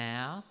Lord."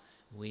 Now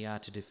we are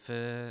to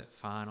defer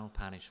final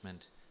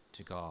punishment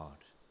to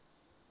God.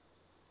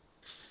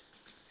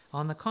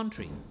 On the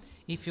contrary,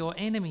 if your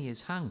enemy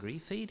is hungry,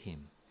 feed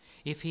him.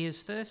 If he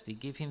is thirsty,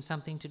 give him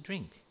something to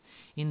drink.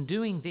 In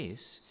doing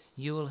this,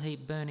 you will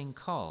heap burning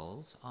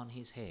coals on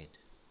his head.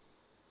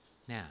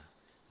 Now,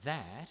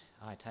 that,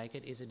 I take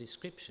it, is a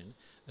description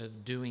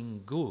of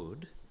doing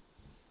good,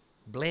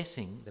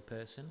 blessing the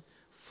person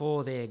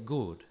for their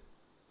good,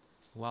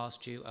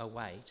 whilst you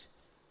await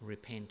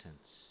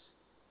repentance.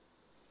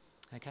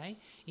 Okay?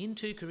 In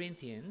 2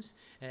 Corinthians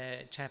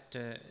in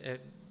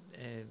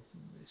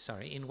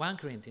 1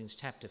 Corinthians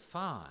chapter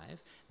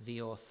 5, the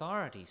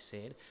authority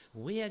said,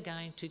 we are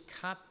going to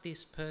cut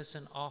this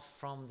person off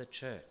from the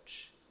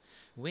church.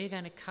 We're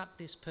going to cut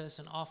this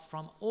person off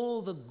from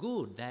all the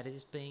good that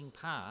is being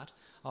part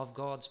of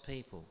God's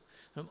people,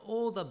 from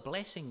all the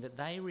blessing that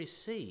they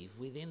receive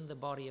within the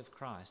body of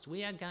Christ.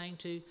 We are going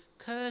to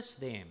curse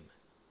them.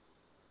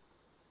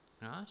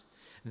 Right?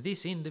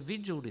 This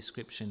individual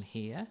description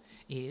here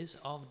is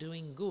of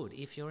doing good.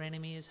 If your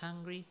enemy is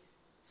hungry,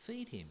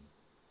 feed him.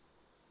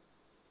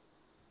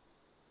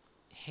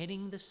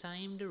 Heading the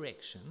same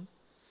direction.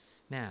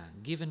 Now,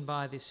 given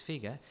by this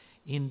figure,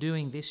 in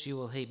doing this you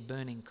will heap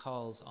burning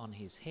coals on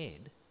his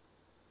head.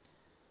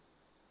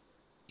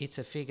 It's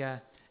a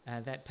figure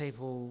that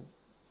people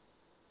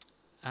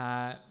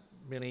are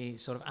really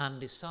sort of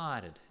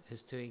undecided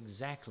as to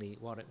exactly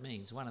what it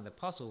means. One of the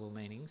possible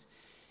meanings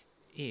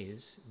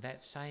is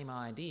that same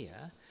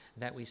idea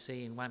that we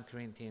see in 1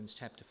 Corinthians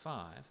chapter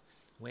 5,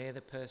 where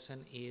the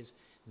person is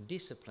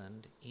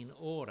disciplined in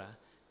order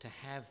to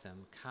have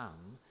them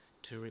come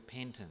to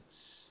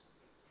repentance.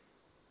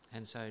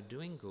 And so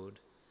doing good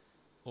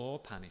or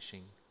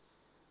punishing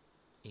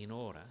in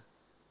order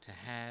to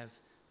have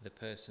the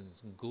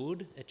person's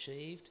good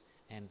achieved,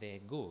 and their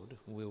good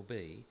will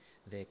be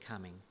their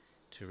coming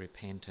to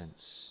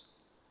repentance.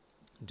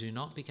 Do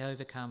not be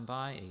overcome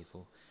by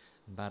evil,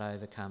 but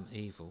overcome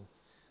evil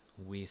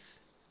with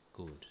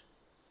good.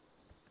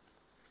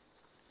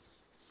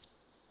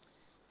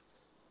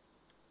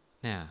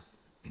 Now,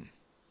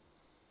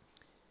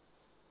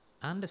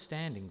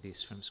 understanding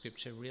this from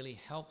Scripture really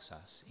helps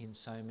us in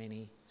so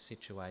many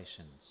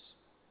situations.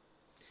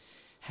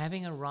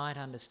 Having a right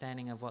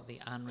understanding of what the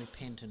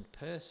unrepentant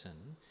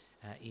person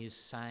is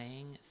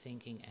saying,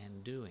 thinking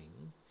and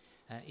doing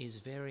is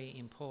very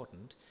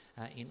important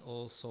in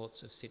all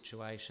sorts of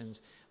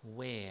situations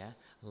where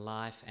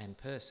life and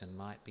person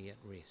might be at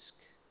risk.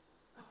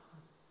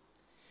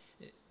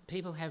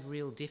 People have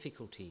real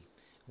difficulty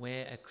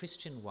where a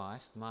Christian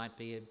wife might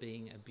be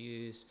being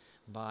abused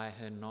by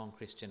her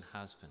non-Christian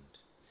husband,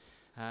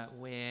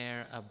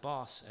 where a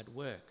boss at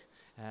work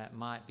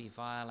might be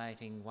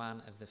violating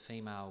one of the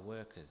female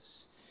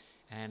workers,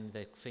 and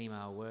the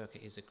female worker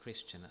is a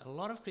Christian. A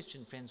lot of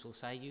Christian friends will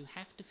say you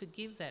have to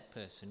forgive that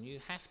person, you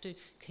have to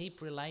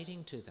keep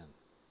relating to them.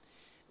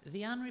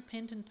 The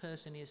unrepentant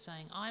person is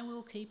saying, I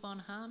will keep on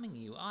harming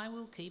you, I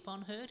will keep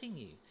on hurting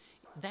you.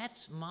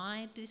 That's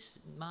my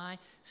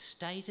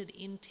stated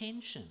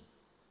intention.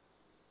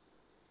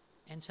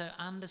 And so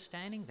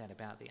understanding that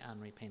about the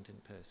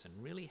unrepentant person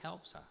really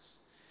helps us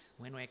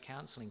when we're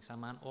counselling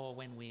someone or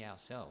when we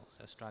ourselves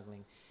are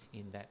struggling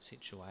in that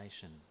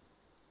situation.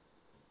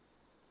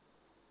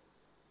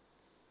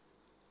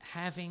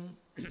 Having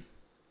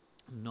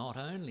not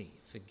only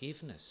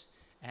forgiveness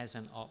as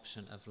an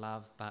option of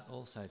love, but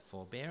also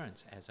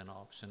forbearance as an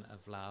option of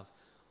love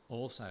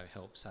also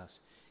helps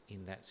us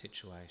in that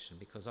situation,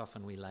 because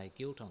often we lay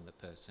guilt on the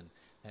person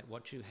that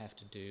what you have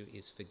to do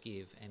is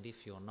forgive, and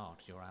if you're not,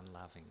 you're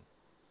unloving.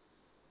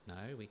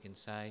 No, we can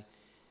say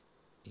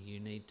you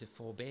need to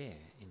forbear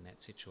in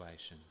that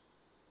situation,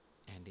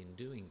 and in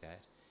doing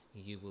that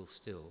you will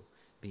still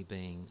be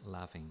being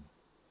loving.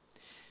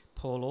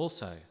 Paul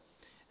also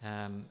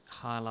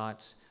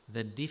highlights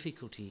the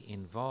difficulty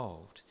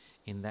involved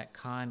in that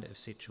kind of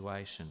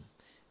situation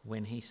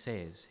when he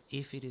says,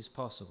 if it is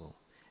possible,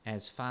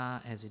 as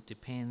far as it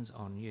depends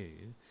on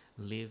you,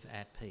 live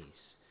at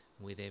peace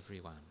with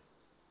everyone.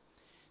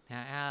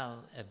 Now,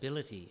 our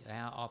ability,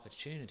 our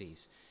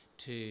opportunities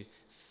to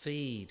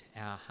feed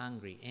our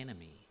hungry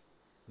enemy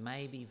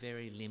may be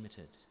very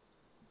limited.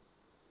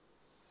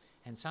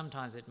 And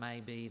sometimes it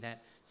may be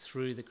that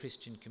through the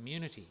Christian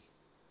community,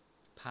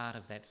 part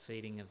of that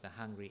feeding of the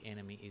hungry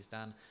enemy is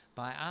done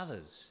by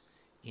others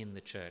in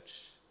the church,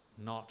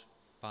 not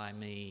by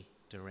me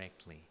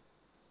directly.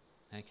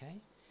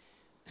 Okay?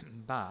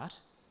 But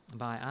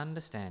by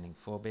understanding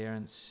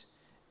forbearance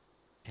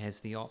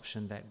as the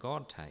option that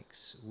God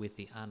takes with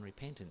the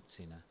unrepentant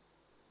sinner,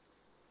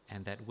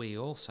 and that we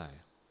also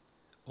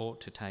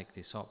ought to take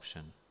this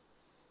option,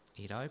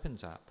 it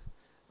opens up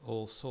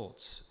all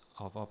sorts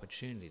of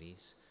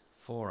opportunities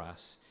for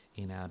us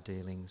in our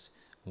dealings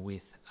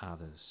with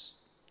others.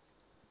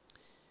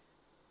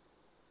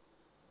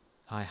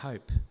 I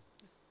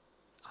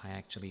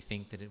actually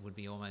think that it would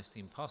be almost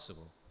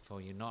impossible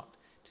for you not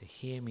to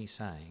hear me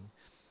saying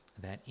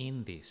that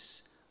in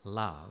this,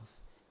 love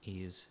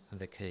is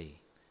the key.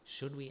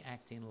 Should we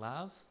act in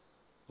love?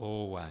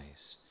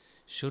 Always.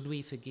 Should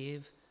we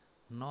forgive?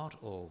 Not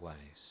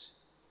always.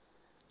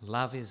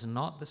 Love is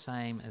not the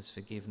same as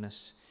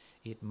forgiveness.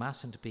 It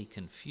mustn't be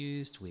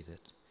confused with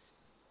it.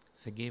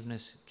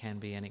 Forgiveness can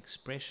be an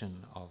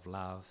expression of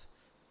love,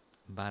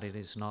 but it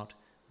is not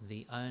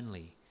the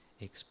only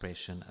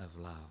expression of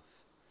love.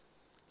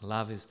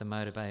 Love is the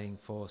motivating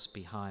force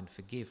behind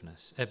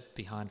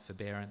behind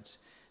forbearance,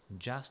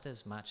 just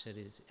as much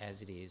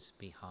as it is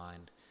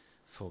behind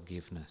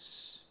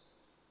forgiveness.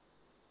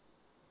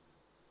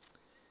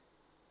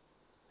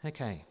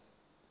 Okay,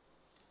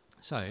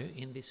 so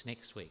in this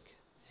next week,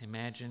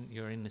 imagine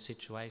you're in the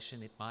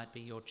situation. It might be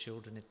your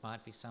children, it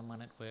might be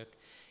someone at work,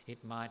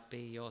 it might be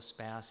your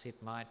spouse,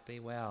 it might be,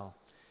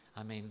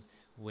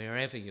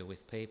 wherever you're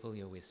with people,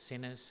 you're with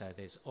sinners, so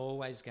there's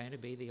always going to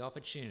be the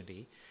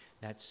opportunity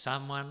that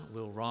someone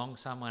will wrong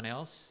someone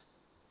else.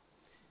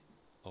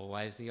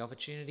 Always the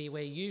opportunity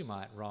where you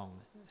might wrong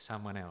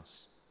someone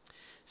else.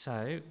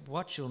 So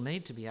what you'll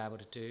need to be able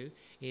to do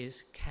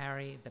is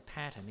carry the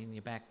pattern in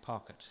your back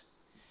pocket.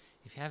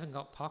 If you haven't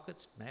got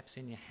pockets, perhaps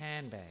in your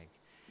handbag,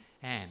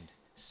 and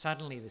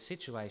suddenly the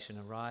situation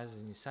arises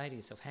and you say to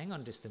yourself, hang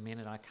on just a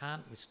minute, I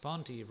can't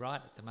respond to you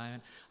right at the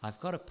moment. I've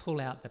got to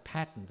pull out the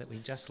pattern that we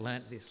just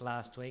learnt this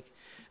last week,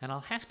 and I'll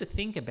have to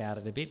think about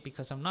it a bit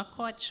because I'm not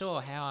quite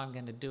sure how I'm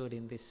going to do it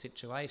in this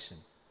situation.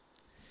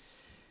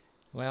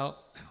 Well,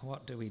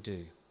 what do we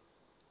do?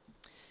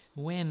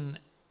 When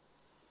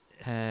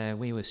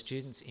we were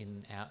students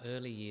in our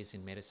early years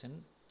in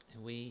medicine,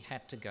 we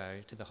had to go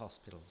to the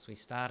hospitals. We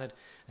started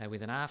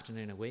with an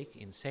afternoon a week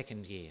in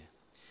second year.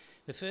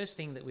 The first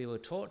thing that we were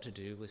taught to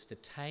do was to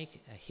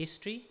take a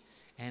history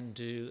and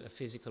do a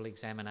physical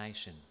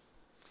examination.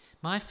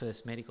 My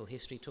first medical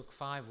history took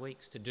 5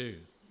 weeks to do.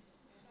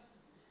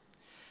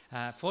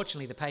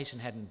 Fortunately, the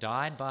patient hadn't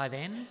died by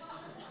then,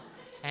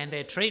 and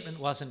their treatment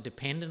wasn't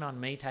dependent on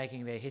me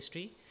taking their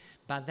history,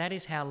 but that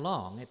is how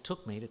long it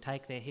took me to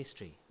take their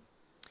history.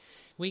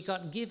 We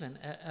got given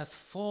a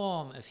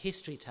form of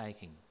history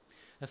taking.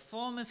 A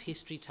form of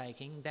history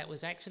taking that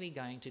was actually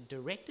going to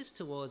direct us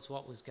towards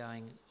what was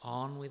going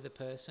on with the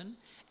person,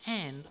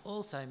 and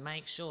also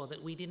make sure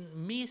that we didn't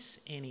miss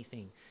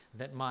anything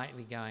that might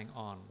be going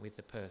on with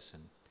the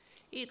person.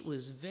 It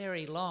was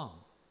very long.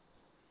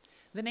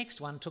 The next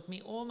one took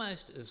me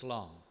almost as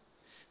long.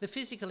 The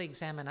physical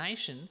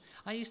examination,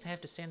 I used to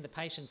have to send the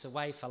patients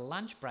away for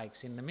lunch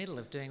breaks in the middle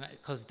of doing it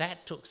because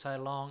that took so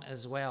long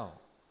as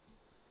well.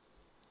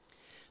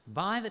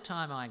 By the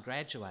time I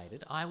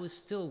graduated, I was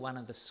still one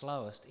of the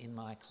slowest in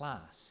my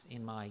class,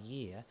 in my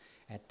year,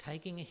 at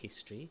taking a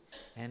history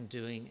and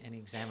doing an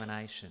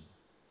examination.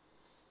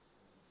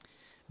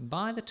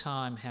 By the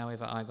time,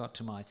 however, I got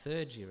to my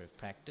third year of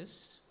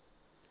practice,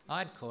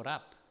 I'd caught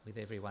up with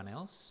everyone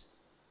else,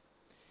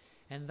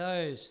 and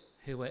those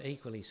who were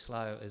equally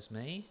slow as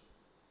me,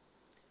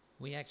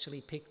 we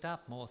actually picked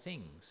up more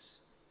things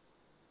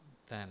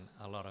than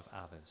a lot of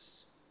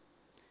others.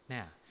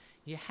 Now,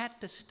 you had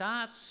to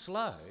start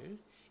slow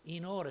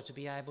in order to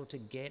be able to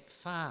get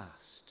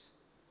fast.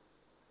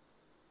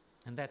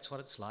 And that's what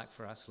it's like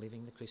for us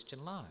living the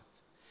Christian life.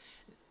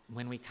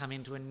 When we come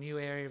into a new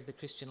area of the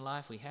Christian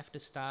life, we have to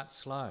start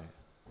slow.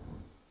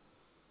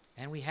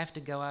 And we have to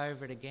go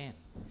over it again.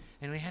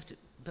 And we have to...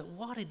 But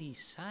what did he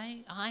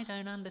say? I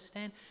don't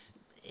understand.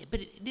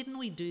 But didn't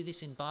we do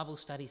this in Bible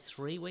study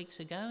 3 weeks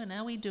ago? And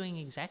are we doing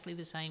exactly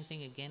the same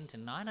thing again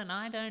tonight? And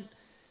I don't...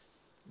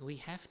 We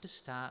have to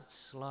start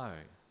slow.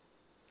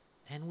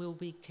 And we'll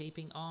be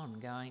keeping on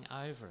going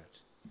over it.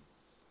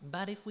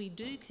 But if we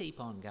do keep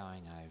on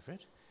going over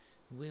it,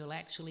 we'll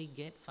actually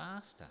get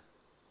faster.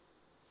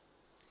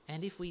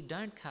 And if we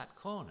don't cut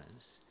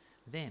corners,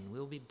 then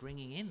we'll be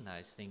bringing in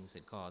those things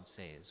that God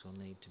says will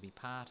need to be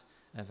part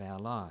of our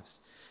lives.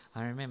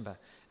 I remember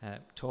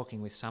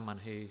talking with someone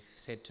who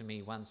said to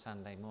me one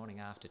Sunday morning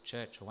after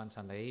church, or one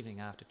Sunday evening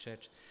after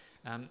church,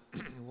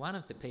 one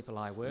of the people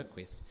I work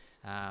with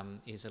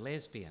is a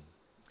lesbian.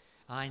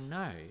 I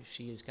know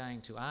she is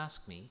going to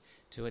ask me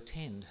to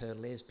attend her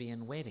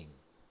lesbian wedding.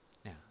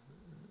 Now,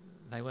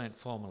 they weren't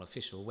formal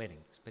official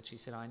weddings, but she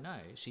said, I know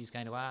she's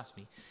going to ask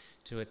me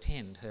to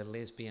attend her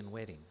lesbian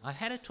wedding. I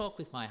had a talk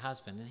with my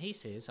husband and he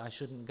says I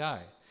shouldn't go.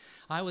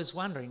 I was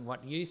wondering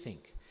what you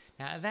think.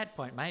 Now, at that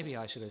point, maybe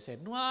I should have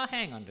said, well,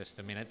 hang on just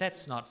a minute,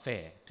 that's not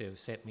fair to have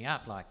set me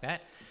up like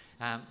that.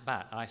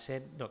 But I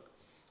said, look,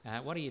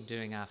 what are you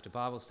doing after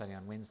Bible study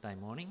on Wednesday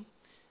morning?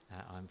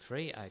 I'm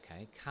free,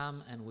 okay,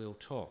 come and we'll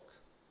talk.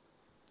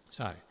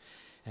 So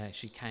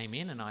she came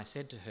in and I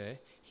said to her,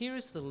 here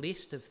is the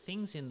list of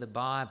things in the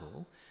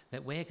Bible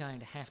that we're going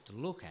to have to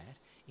look at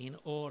in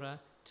order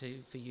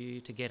for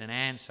you to get an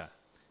answer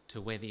to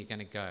whether you're going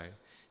to go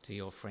to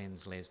your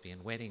friend's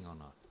lesbian wedding or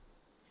not.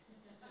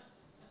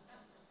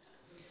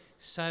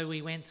 So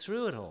we went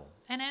through it all.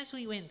 And as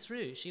we went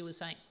through, she was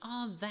saying,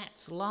 oh,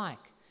 that's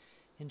like.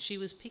 And she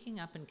was picking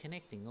up and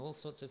connecting all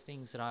sorts of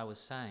things that I was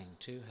saying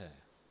to her.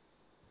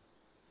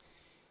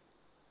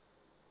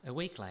 A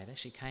week later,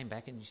 she came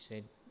back and she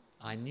said,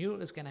 I knew it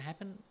was going to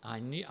happen. I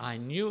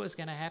knew it was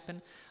going to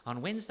happen.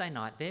 On Wednesday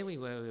night, there we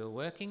were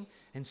working,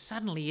 and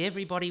suddenly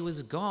everybody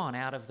was gone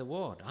out of the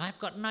ward. I've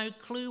got no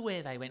clue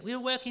where they went. We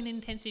were working in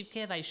intensive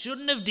care. They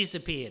shouldn't have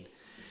disappeared.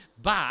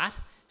 But,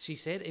 she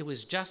said, it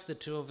was just the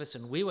two of us,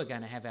 and we were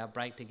going to have our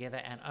break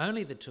together, and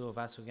only the two of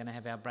us were going to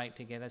have our break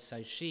together,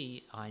 so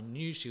I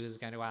knew she was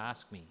going to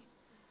ask me.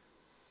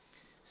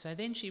 So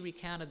then she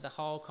recounted the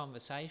whole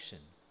conversation.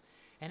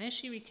 And as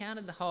she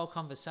recounted the whole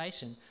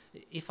conversation,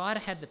 if I'd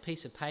had the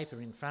piece of paper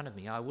in front of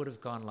me, I would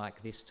have gone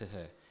like this to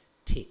her.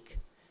 Tick,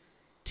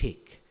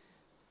 tick,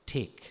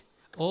 tick,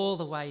 all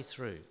the way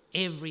through,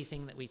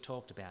 everything that we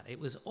talked about.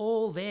 It was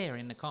all there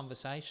in the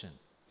conversation.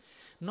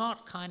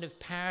 Not kind of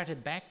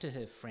parroted back to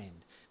her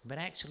friend, but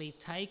actually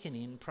taken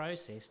in,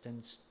 processed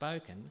and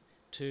spoken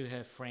to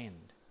her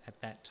friend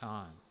at that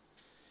time.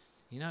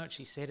 You know what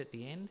she said at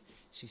the end?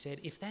 She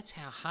said, if that's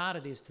how hard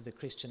it is to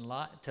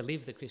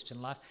live the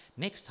Christian life,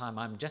 next time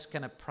I'm just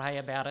going to pray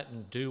about it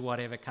and do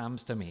whatever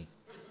comes to me.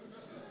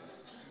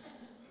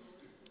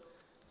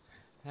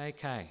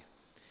 Okay,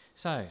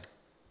 so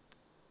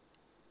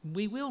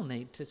we will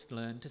need to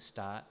learn to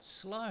start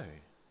slow.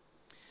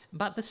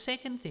 But the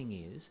second thing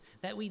is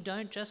that we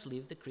don't just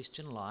live the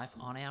Christian life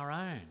on our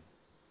own.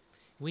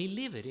 We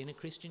live it in a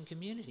Christian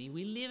community.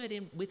 We live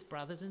it with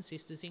brothers and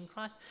sisters in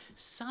Christ.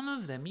 Some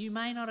of them, you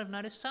may not have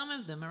noticed, some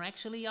of them are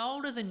actually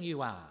older than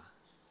you are.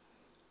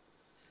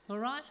 All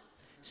right?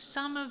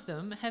 Some of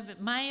them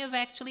may have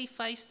actually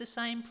faced the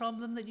same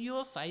problem that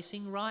you're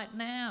facing right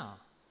now.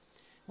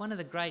 One of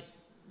the great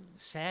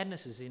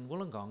sadnesses in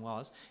Wollongong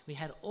was we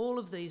had all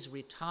of these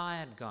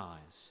retired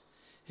guys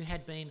who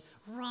had been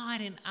right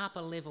in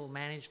upper level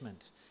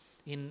management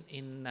in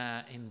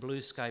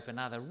BlueScope and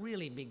other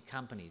really big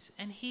companies.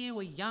 And here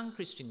were young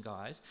Christian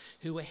guys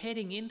who were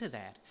heading into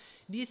that.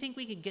 Do you think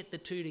we could get the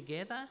two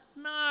together?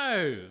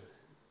 No.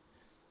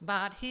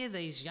 But here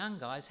these young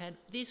guys had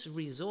this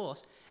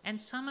resource,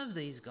 and some of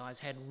these guys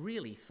had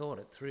really thought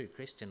it through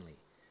Christianly.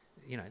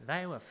 You know,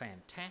 they were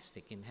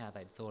fantastic in how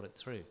they'd thought it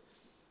through.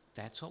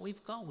 That's what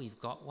we've got.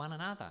 We've got one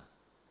another.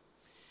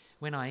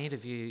 When I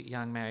interview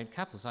young married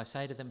couples, I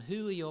say to them,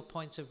 who are your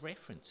points of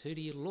reference? Who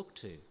do you look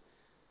to?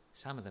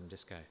 Some of them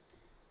just go,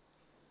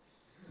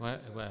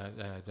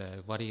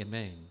 what do you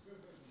mean?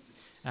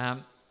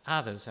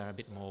 Others are a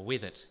bit more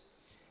with it.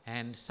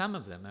 And some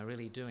of them are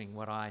really doing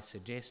what I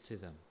suggest to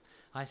them.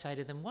 I say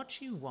to them,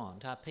 what you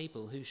want are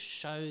people who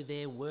show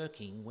they're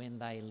working when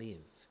they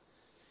live.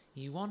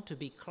 You want to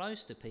be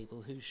close to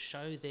people who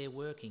show they're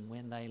working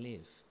when they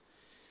live.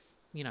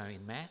 You know,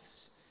 in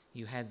maths,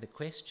 you had the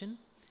question,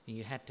 and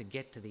you had to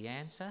get to the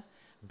answer,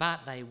 but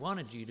they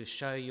wanted you to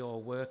show you're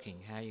working,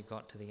 how you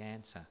got to the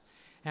answer.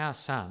 Our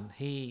son,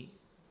 he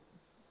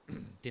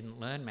didn't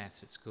learn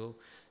maths at school,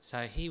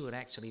 so he would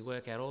actually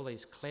work out all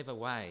these clever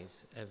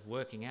ways of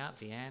working out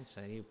the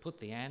answer. He would put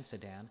the answer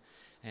down,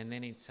 and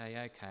then he'd say,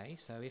 okay,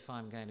 so if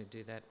I'm going to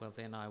do that, well,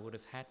 then I would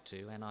have had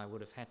to, and I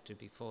would have had to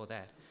before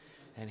that.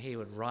 And he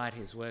would write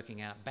his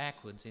working out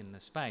backwards in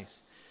the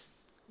space.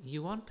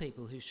 You want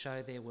people who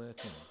show they're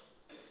working.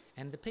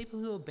 And the people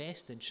who are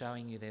best at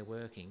showing you they're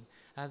working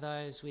are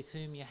those with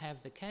whom you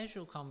have the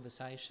casual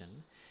conversation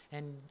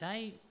and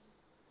they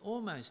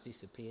almost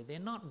disappear. They're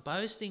not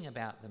boasting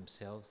about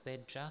themselves, they're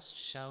just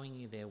showing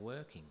you they're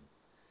working.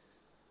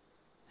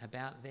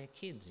 About their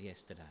kids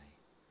yesterday,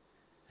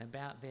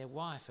 about their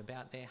wife,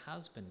 about their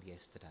husband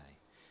yesterday,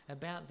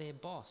 about their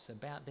boss,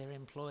 about their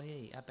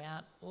employee,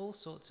 about all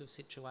sorts of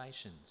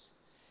situations.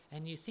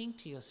 And you think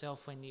to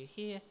yourself when you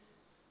hear,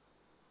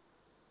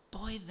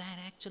 boy, that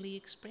actually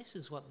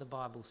expresses what the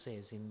Bible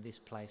says in this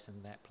place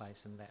and that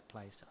place and that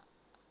place.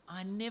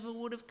 I never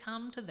would have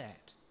come to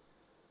that.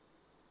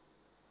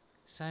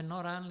 So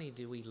not only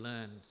do we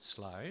learn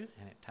slow,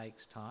 and it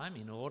takes time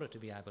in order to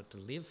be able to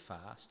live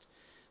fast,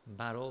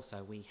 but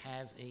also we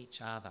have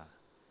each other.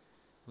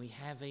 We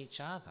have each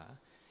other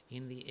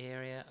in the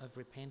area of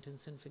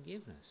repentance and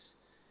forgiveness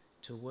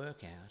to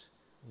work out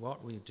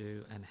what we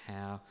do and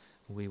how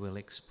we will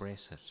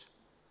express it.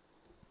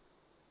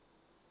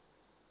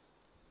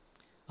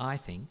 I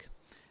think,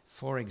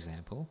 for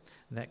example,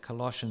 that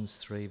Colossians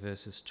 3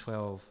 verses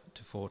 12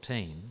 to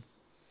 14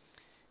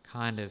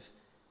 kind of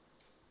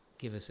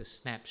give us a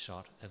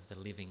snapshot of the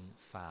living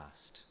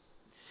fast.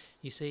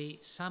 You see,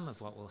 some of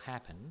what will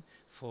happen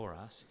for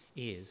us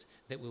is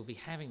that we'll be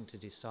having to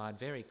decide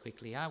very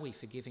quickly, are we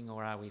forgiving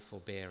or are we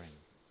forbearing?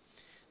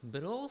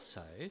 But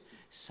also,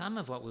 some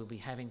of what we'll be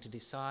having to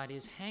decide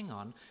is, hang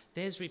on,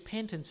 there's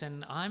repentance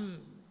and I'm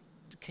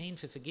keen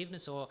for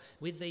forgiveness, or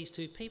with these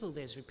two people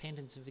there's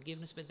repentance and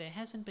forgiveness, but there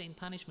hasn't been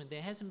punishment,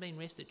 there hasn't been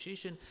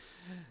restitution.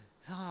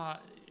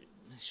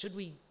 Should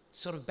we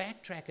sort of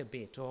backtrack a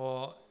bit,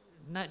 or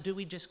no, do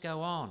we just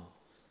go on?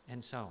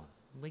 And so on.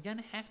 We're going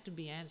to have to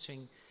be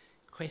answering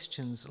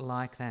questions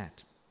like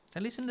that. So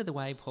listen to the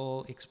way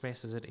Paul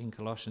expresses it in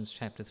Colossians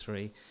chapter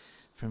 3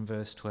 from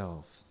verse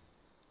 12.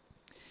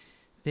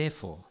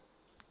 Therefore,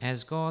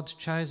 as God's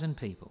chosen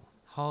people,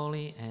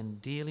 holy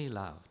and dearly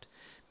loved,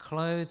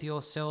 clothe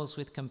yourselves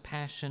with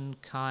compassion,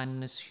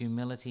 kindness,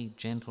 humility,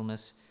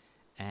 gentleness,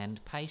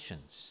 and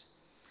patience.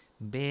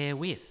 Bear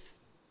with,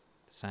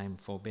 same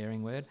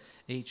forbearing word,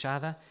 each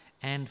other,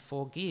 and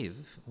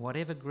forgive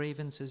whatever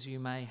grievances you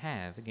may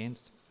have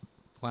against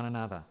one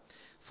another.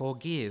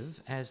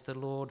 Forgive as the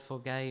Lord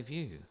forgave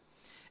you.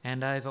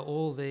 And over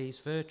all these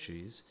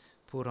virtues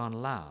put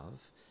on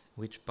love,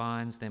 which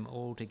binds them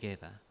all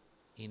together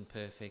in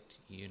perfect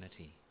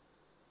unity.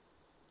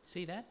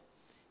 See that?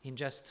 In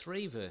just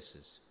 3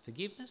 verses.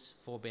 Forgiveness,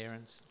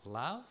 forbearance,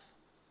 love,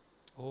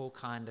 all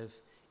kind of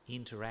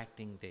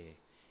interacting there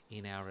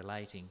in our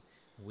relating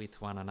with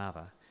one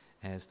another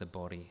as the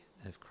body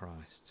of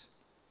Christ.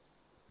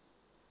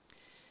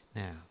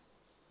 Now,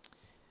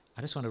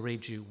 I just want to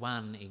read you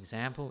one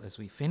example as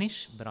we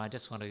finish, but I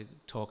just want to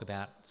talk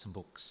about some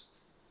books.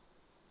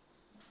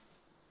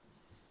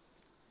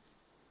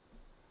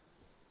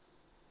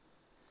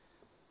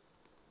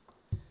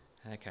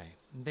 Okay,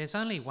 there's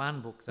only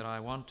one book that I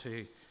want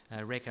to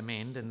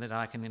recommend and that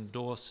I can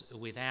endorse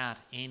without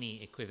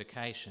any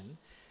equivocation,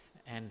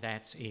 and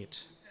that's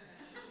it.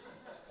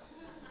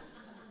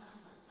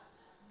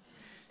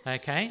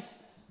 Okay?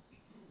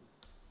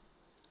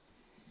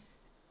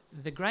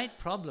 The great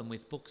problem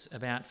with books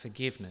about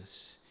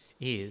forgiveness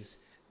is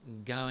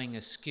going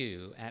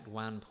askew at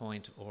one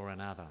point or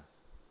another.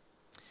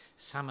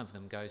 Some of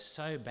them go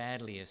so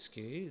badly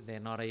askew, they're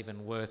not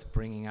even worth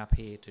bringing up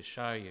here to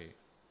show you.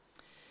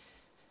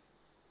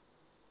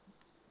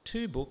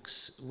 2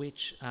 books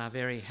which are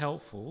very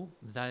helpful,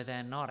 though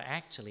they're not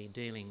actually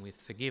dealing with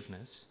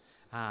forgiveness,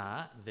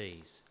 are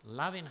these: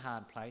 Love in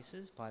Hard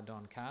Places by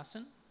Don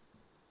Carson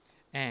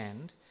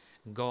and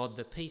God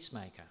the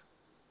Peacemaker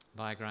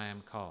by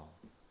Graham Cole.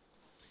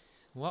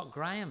 What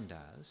Graham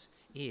does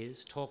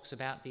is talks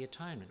about the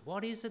atonement.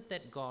 What is it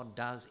that God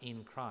does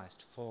in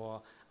Christ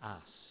for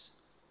us?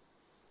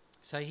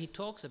 So he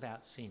talks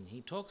about sin,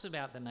 he talks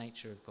about the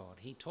nature of God,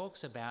 he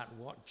talks about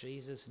what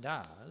Jesus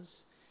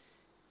does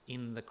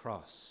in the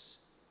cross.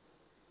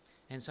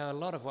 And so a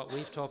lot of what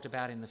we've talked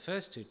about in the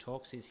first 2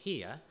 talks is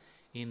here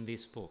in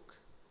this book.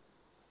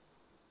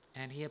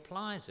 And he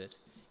applies it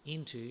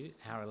into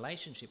our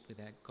relationship with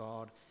our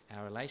God,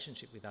 our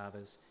relationship with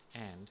others,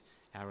 and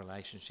our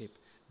relationship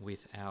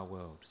with our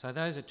world. So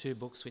those are 2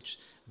 books which,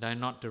 though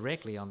not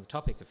directly on the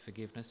topic of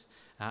forgiveness,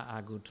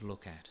 are good to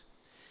look at.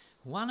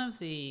 One of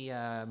the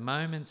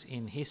moments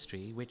in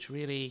history which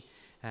really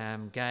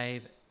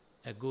gave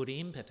a good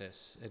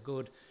impetus, a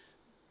good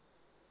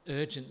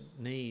urgent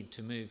need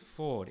to move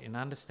forward in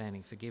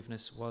understanding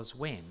forgiveness was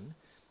when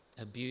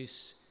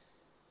abuse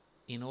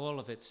in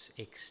all of its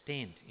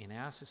extent in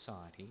our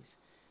societies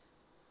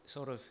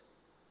sort of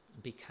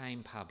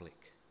became public.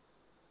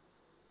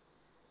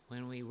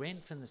 When we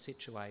went from the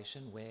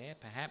situation where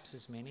perhaps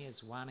as many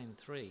as 1 in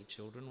 3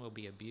 children will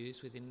be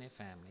abused within their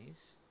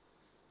families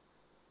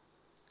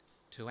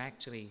to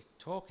actually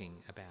talking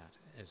about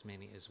as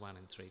many as 1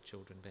 in 3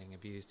 children being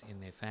abused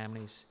in their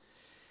families,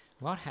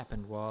 what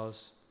happened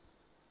was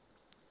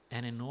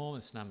an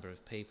enormous number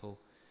of people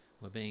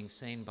were being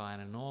seen by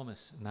an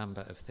enormous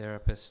number of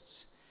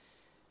therapists,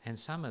 And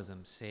some of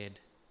them said,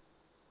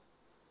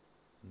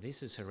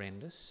 this is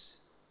horrendous,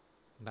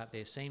 but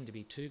there seem to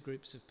be two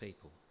groups of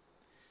people.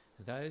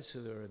 Those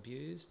who were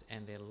abused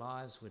and their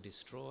lives were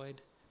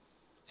destroyed,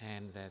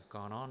 and they've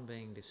gone on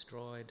being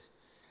destroyed,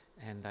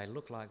 and they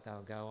look like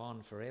they'll go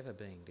on forever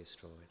being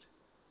destroyed.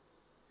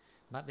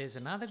 But there's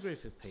another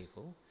group of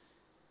people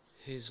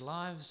whose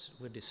lives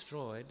were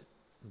destroyed,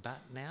 but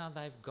now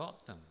they've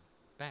got them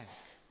back.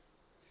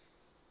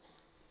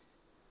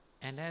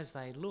 And as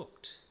they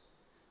looked,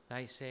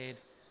 they said,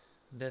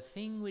 the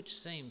thing which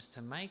seems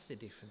to make the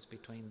difference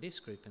between this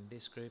group and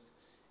this group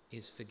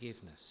is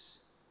forgiveness.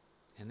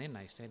 And then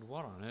they said,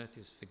 what on earth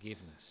is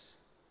forgiveness?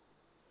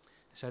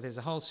 So there's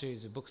a whole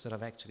series of books that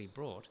I've actually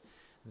brought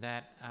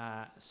that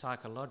are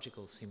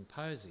psychological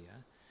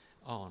symposia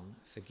on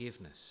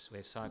forgiveness,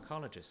 where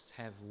psychologists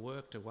have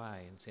worked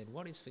away and said,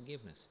 what is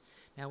forgiveness?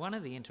 Now, one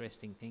of the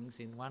interesting things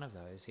in one of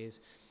those is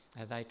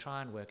they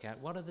try and work out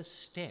what are the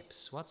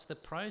steps, what's the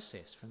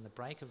process from the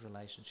break of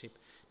relationship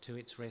to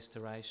its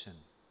restoration.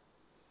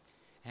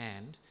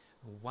 And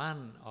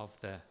one of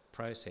the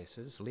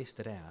processes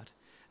listed out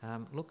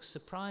looks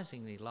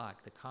surprisingly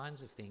like the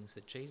kinds of things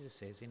that Jesus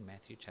says in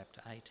Matthew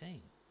chapter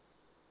 18.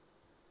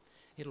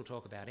 It'll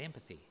talk about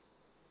empathy,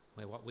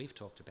 where what we've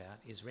talked about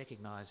is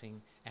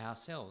recognising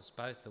ourselves,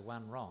 both the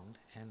one wronged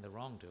and the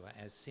wrongdoer,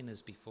 as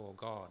sinners before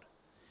God,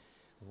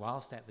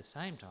 whilst at the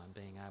same time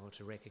being able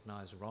to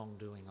recognise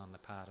wrongdoing on the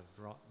part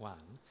of one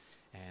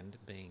and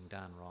being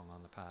done wrong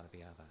on the part of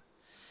the other.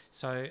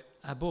 So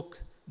a book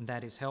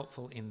that is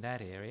helpful in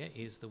that area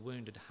is The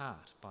Wounded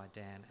Heart by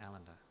Dan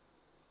Allender.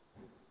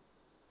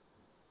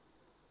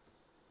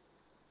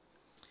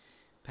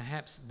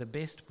 Perhaps the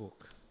best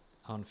book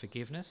on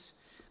forgiveness,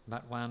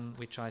 but one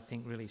which I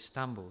think really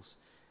stumbles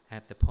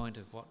at the point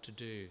of what to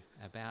do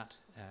about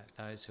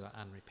those who are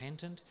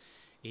unrepentant,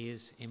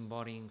 is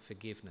Embodying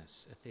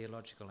Forgiveness, a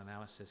theological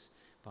analysis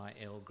by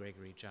L.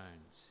 Gregory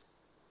Jones.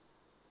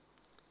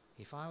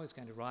 If I was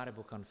going to write a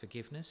book on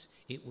forgiveness,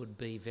 it would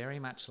be very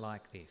much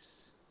like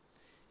this.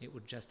 It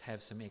would just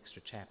have some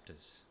extra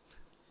chapters.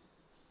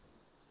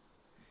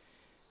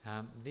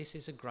 This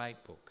is a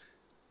great book.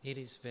 It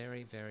is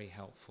very, very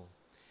helpful.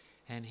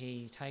 And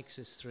he takes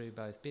us through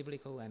both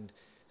biblical and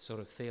sort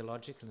of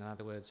theological, in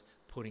other words,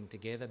 putting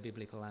together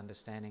biblical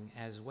understanding,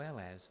 as well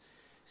as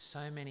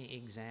so many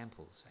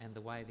examples, and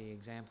the way the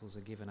examples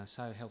are given are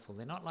so helpful.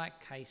 They're not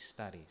like case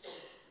studies.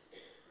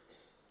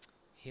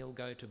 He'll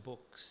go to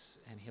books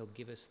and he'll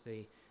give us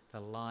the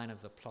line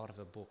of the plot of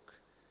a book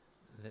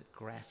that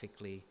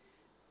graphically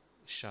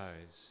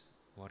shows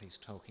what he's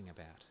talking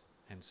about,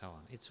 and so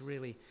on. It's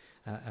really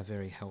a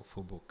very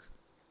helpful book.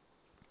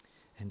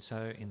 And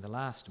so in the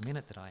last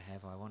minute that I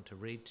have, I want to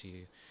read to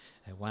you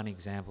one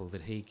example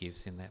that he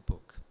gives in that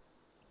book.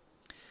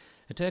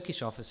 A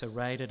Turkish officer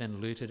raided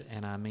and looted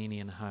an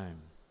Armenian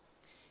home.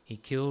 He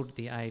killed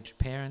the aged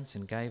parents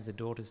and gave the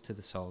daughters to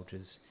the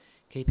soldiers,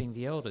 keeping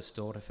the eldest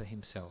daughter for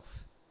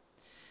himself.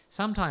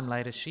 Sometime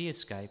later, she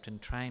escaped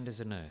and trained as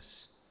a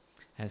nurse.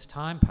 As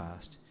time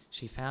passed,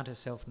 she found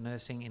herself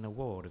nursing in a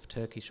ward of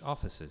Turkish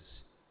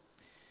officers.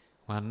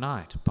 One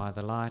night, by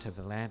the light of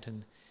a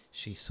lantern,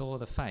 she saw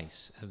the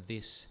face of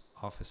this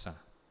officer.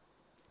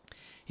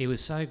 He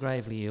was so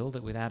gravely ill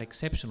that without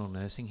exceptional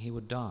nursing he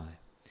would die.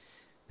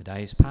 The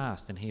days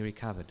passed and he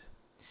recovered.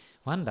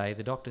 One day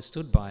the doctor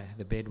stood by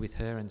the bed with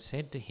her and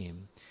said to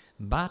him,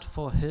 "But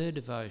for her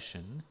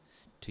devotion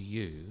to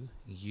you,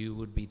 you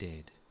would be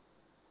dead."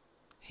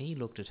 He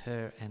looked at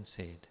her and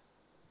said,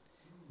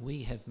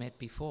 "We have met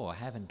before,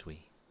 haven't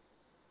we?"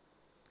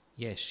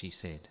 "Yes," she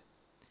said,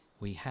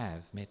 "we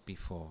have met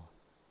before."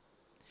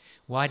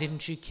 "Why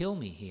didn't you kill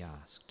me?" he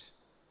asked.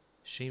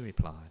 She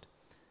replied,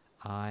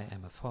 "I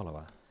am a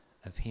follower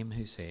of him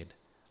who said,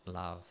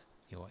 'Love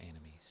your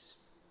enemies.'"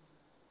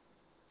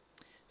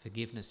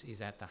 Forgiveness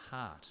is at the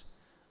heart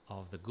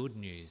of the good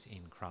news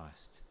in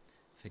Christ.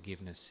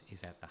 Forgiveness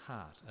is at the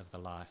heart of the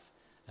life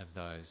of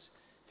those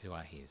who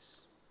are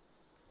his.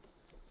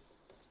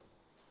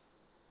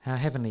 Our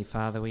Heavenly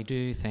Father, we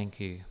do thank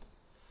you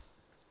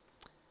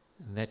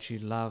that you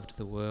loved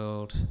the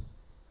world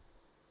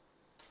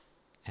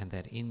and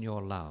that in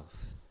your love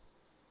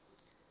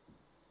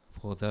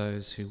for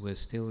those who were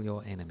still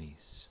your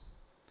enemies,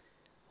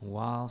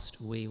 whilst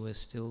we were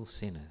still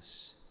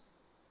sinners,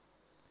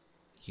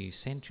 you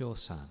sent your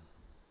Son,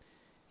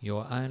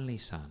 your only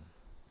Son,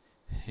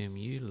 whom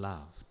you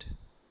loved,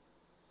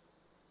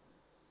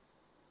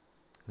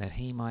 that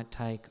he might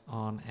take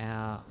on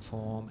our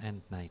form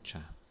and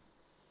nature,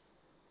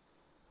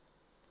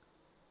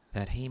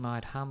 that he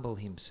might humble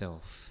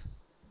himself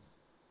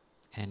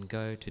and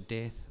go to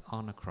death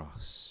on a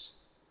cross,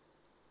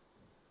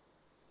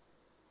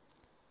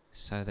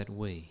 so that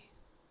we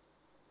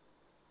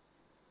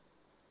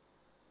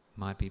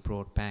might be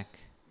brought back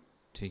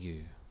to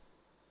you,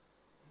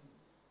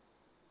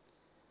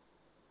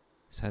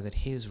 so that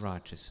his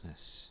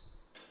righteousness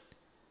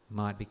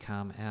might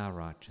become our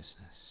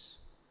righteousness,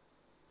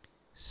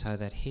 so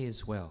that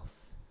his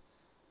wealth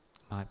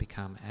might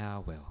become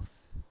our wealth,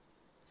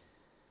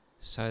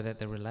 so that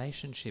the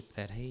relationship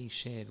that he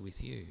shared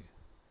with you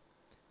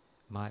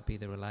might be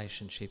the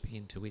relationship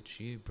into which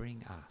you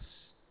bring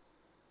us.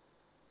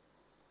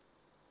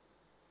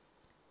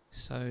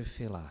 So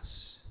fill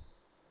us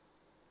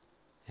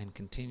and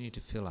continue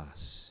to fill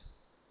us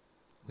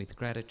with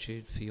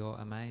gratitude for your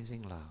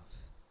amazing love,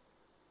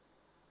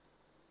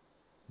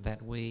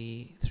 that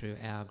we, through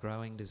our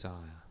growing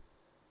desire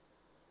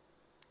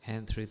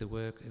and through the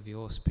work of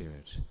your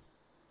Spirit,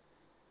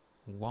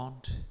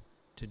 want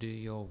to do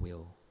your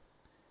will,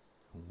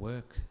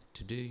 work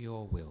to do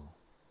your will.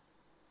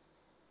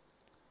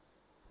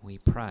 We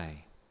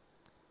pray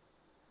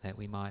that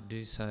we might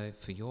do so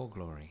for your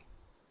glory,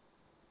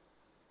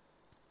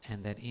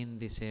 and that in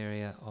this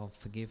area of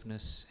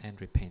forgiveness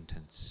and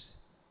repentance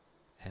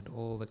and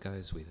all that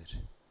goes with it,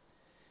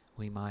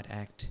 we might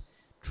act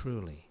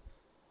truly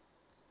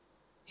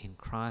in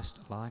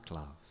Christ-like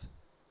love,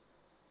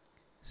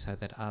 so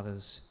that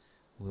others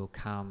will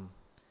come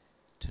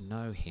to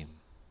know him,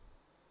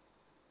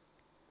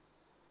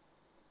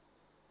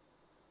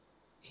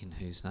 in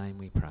whose name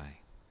we pray.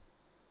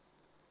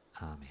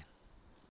 Amen.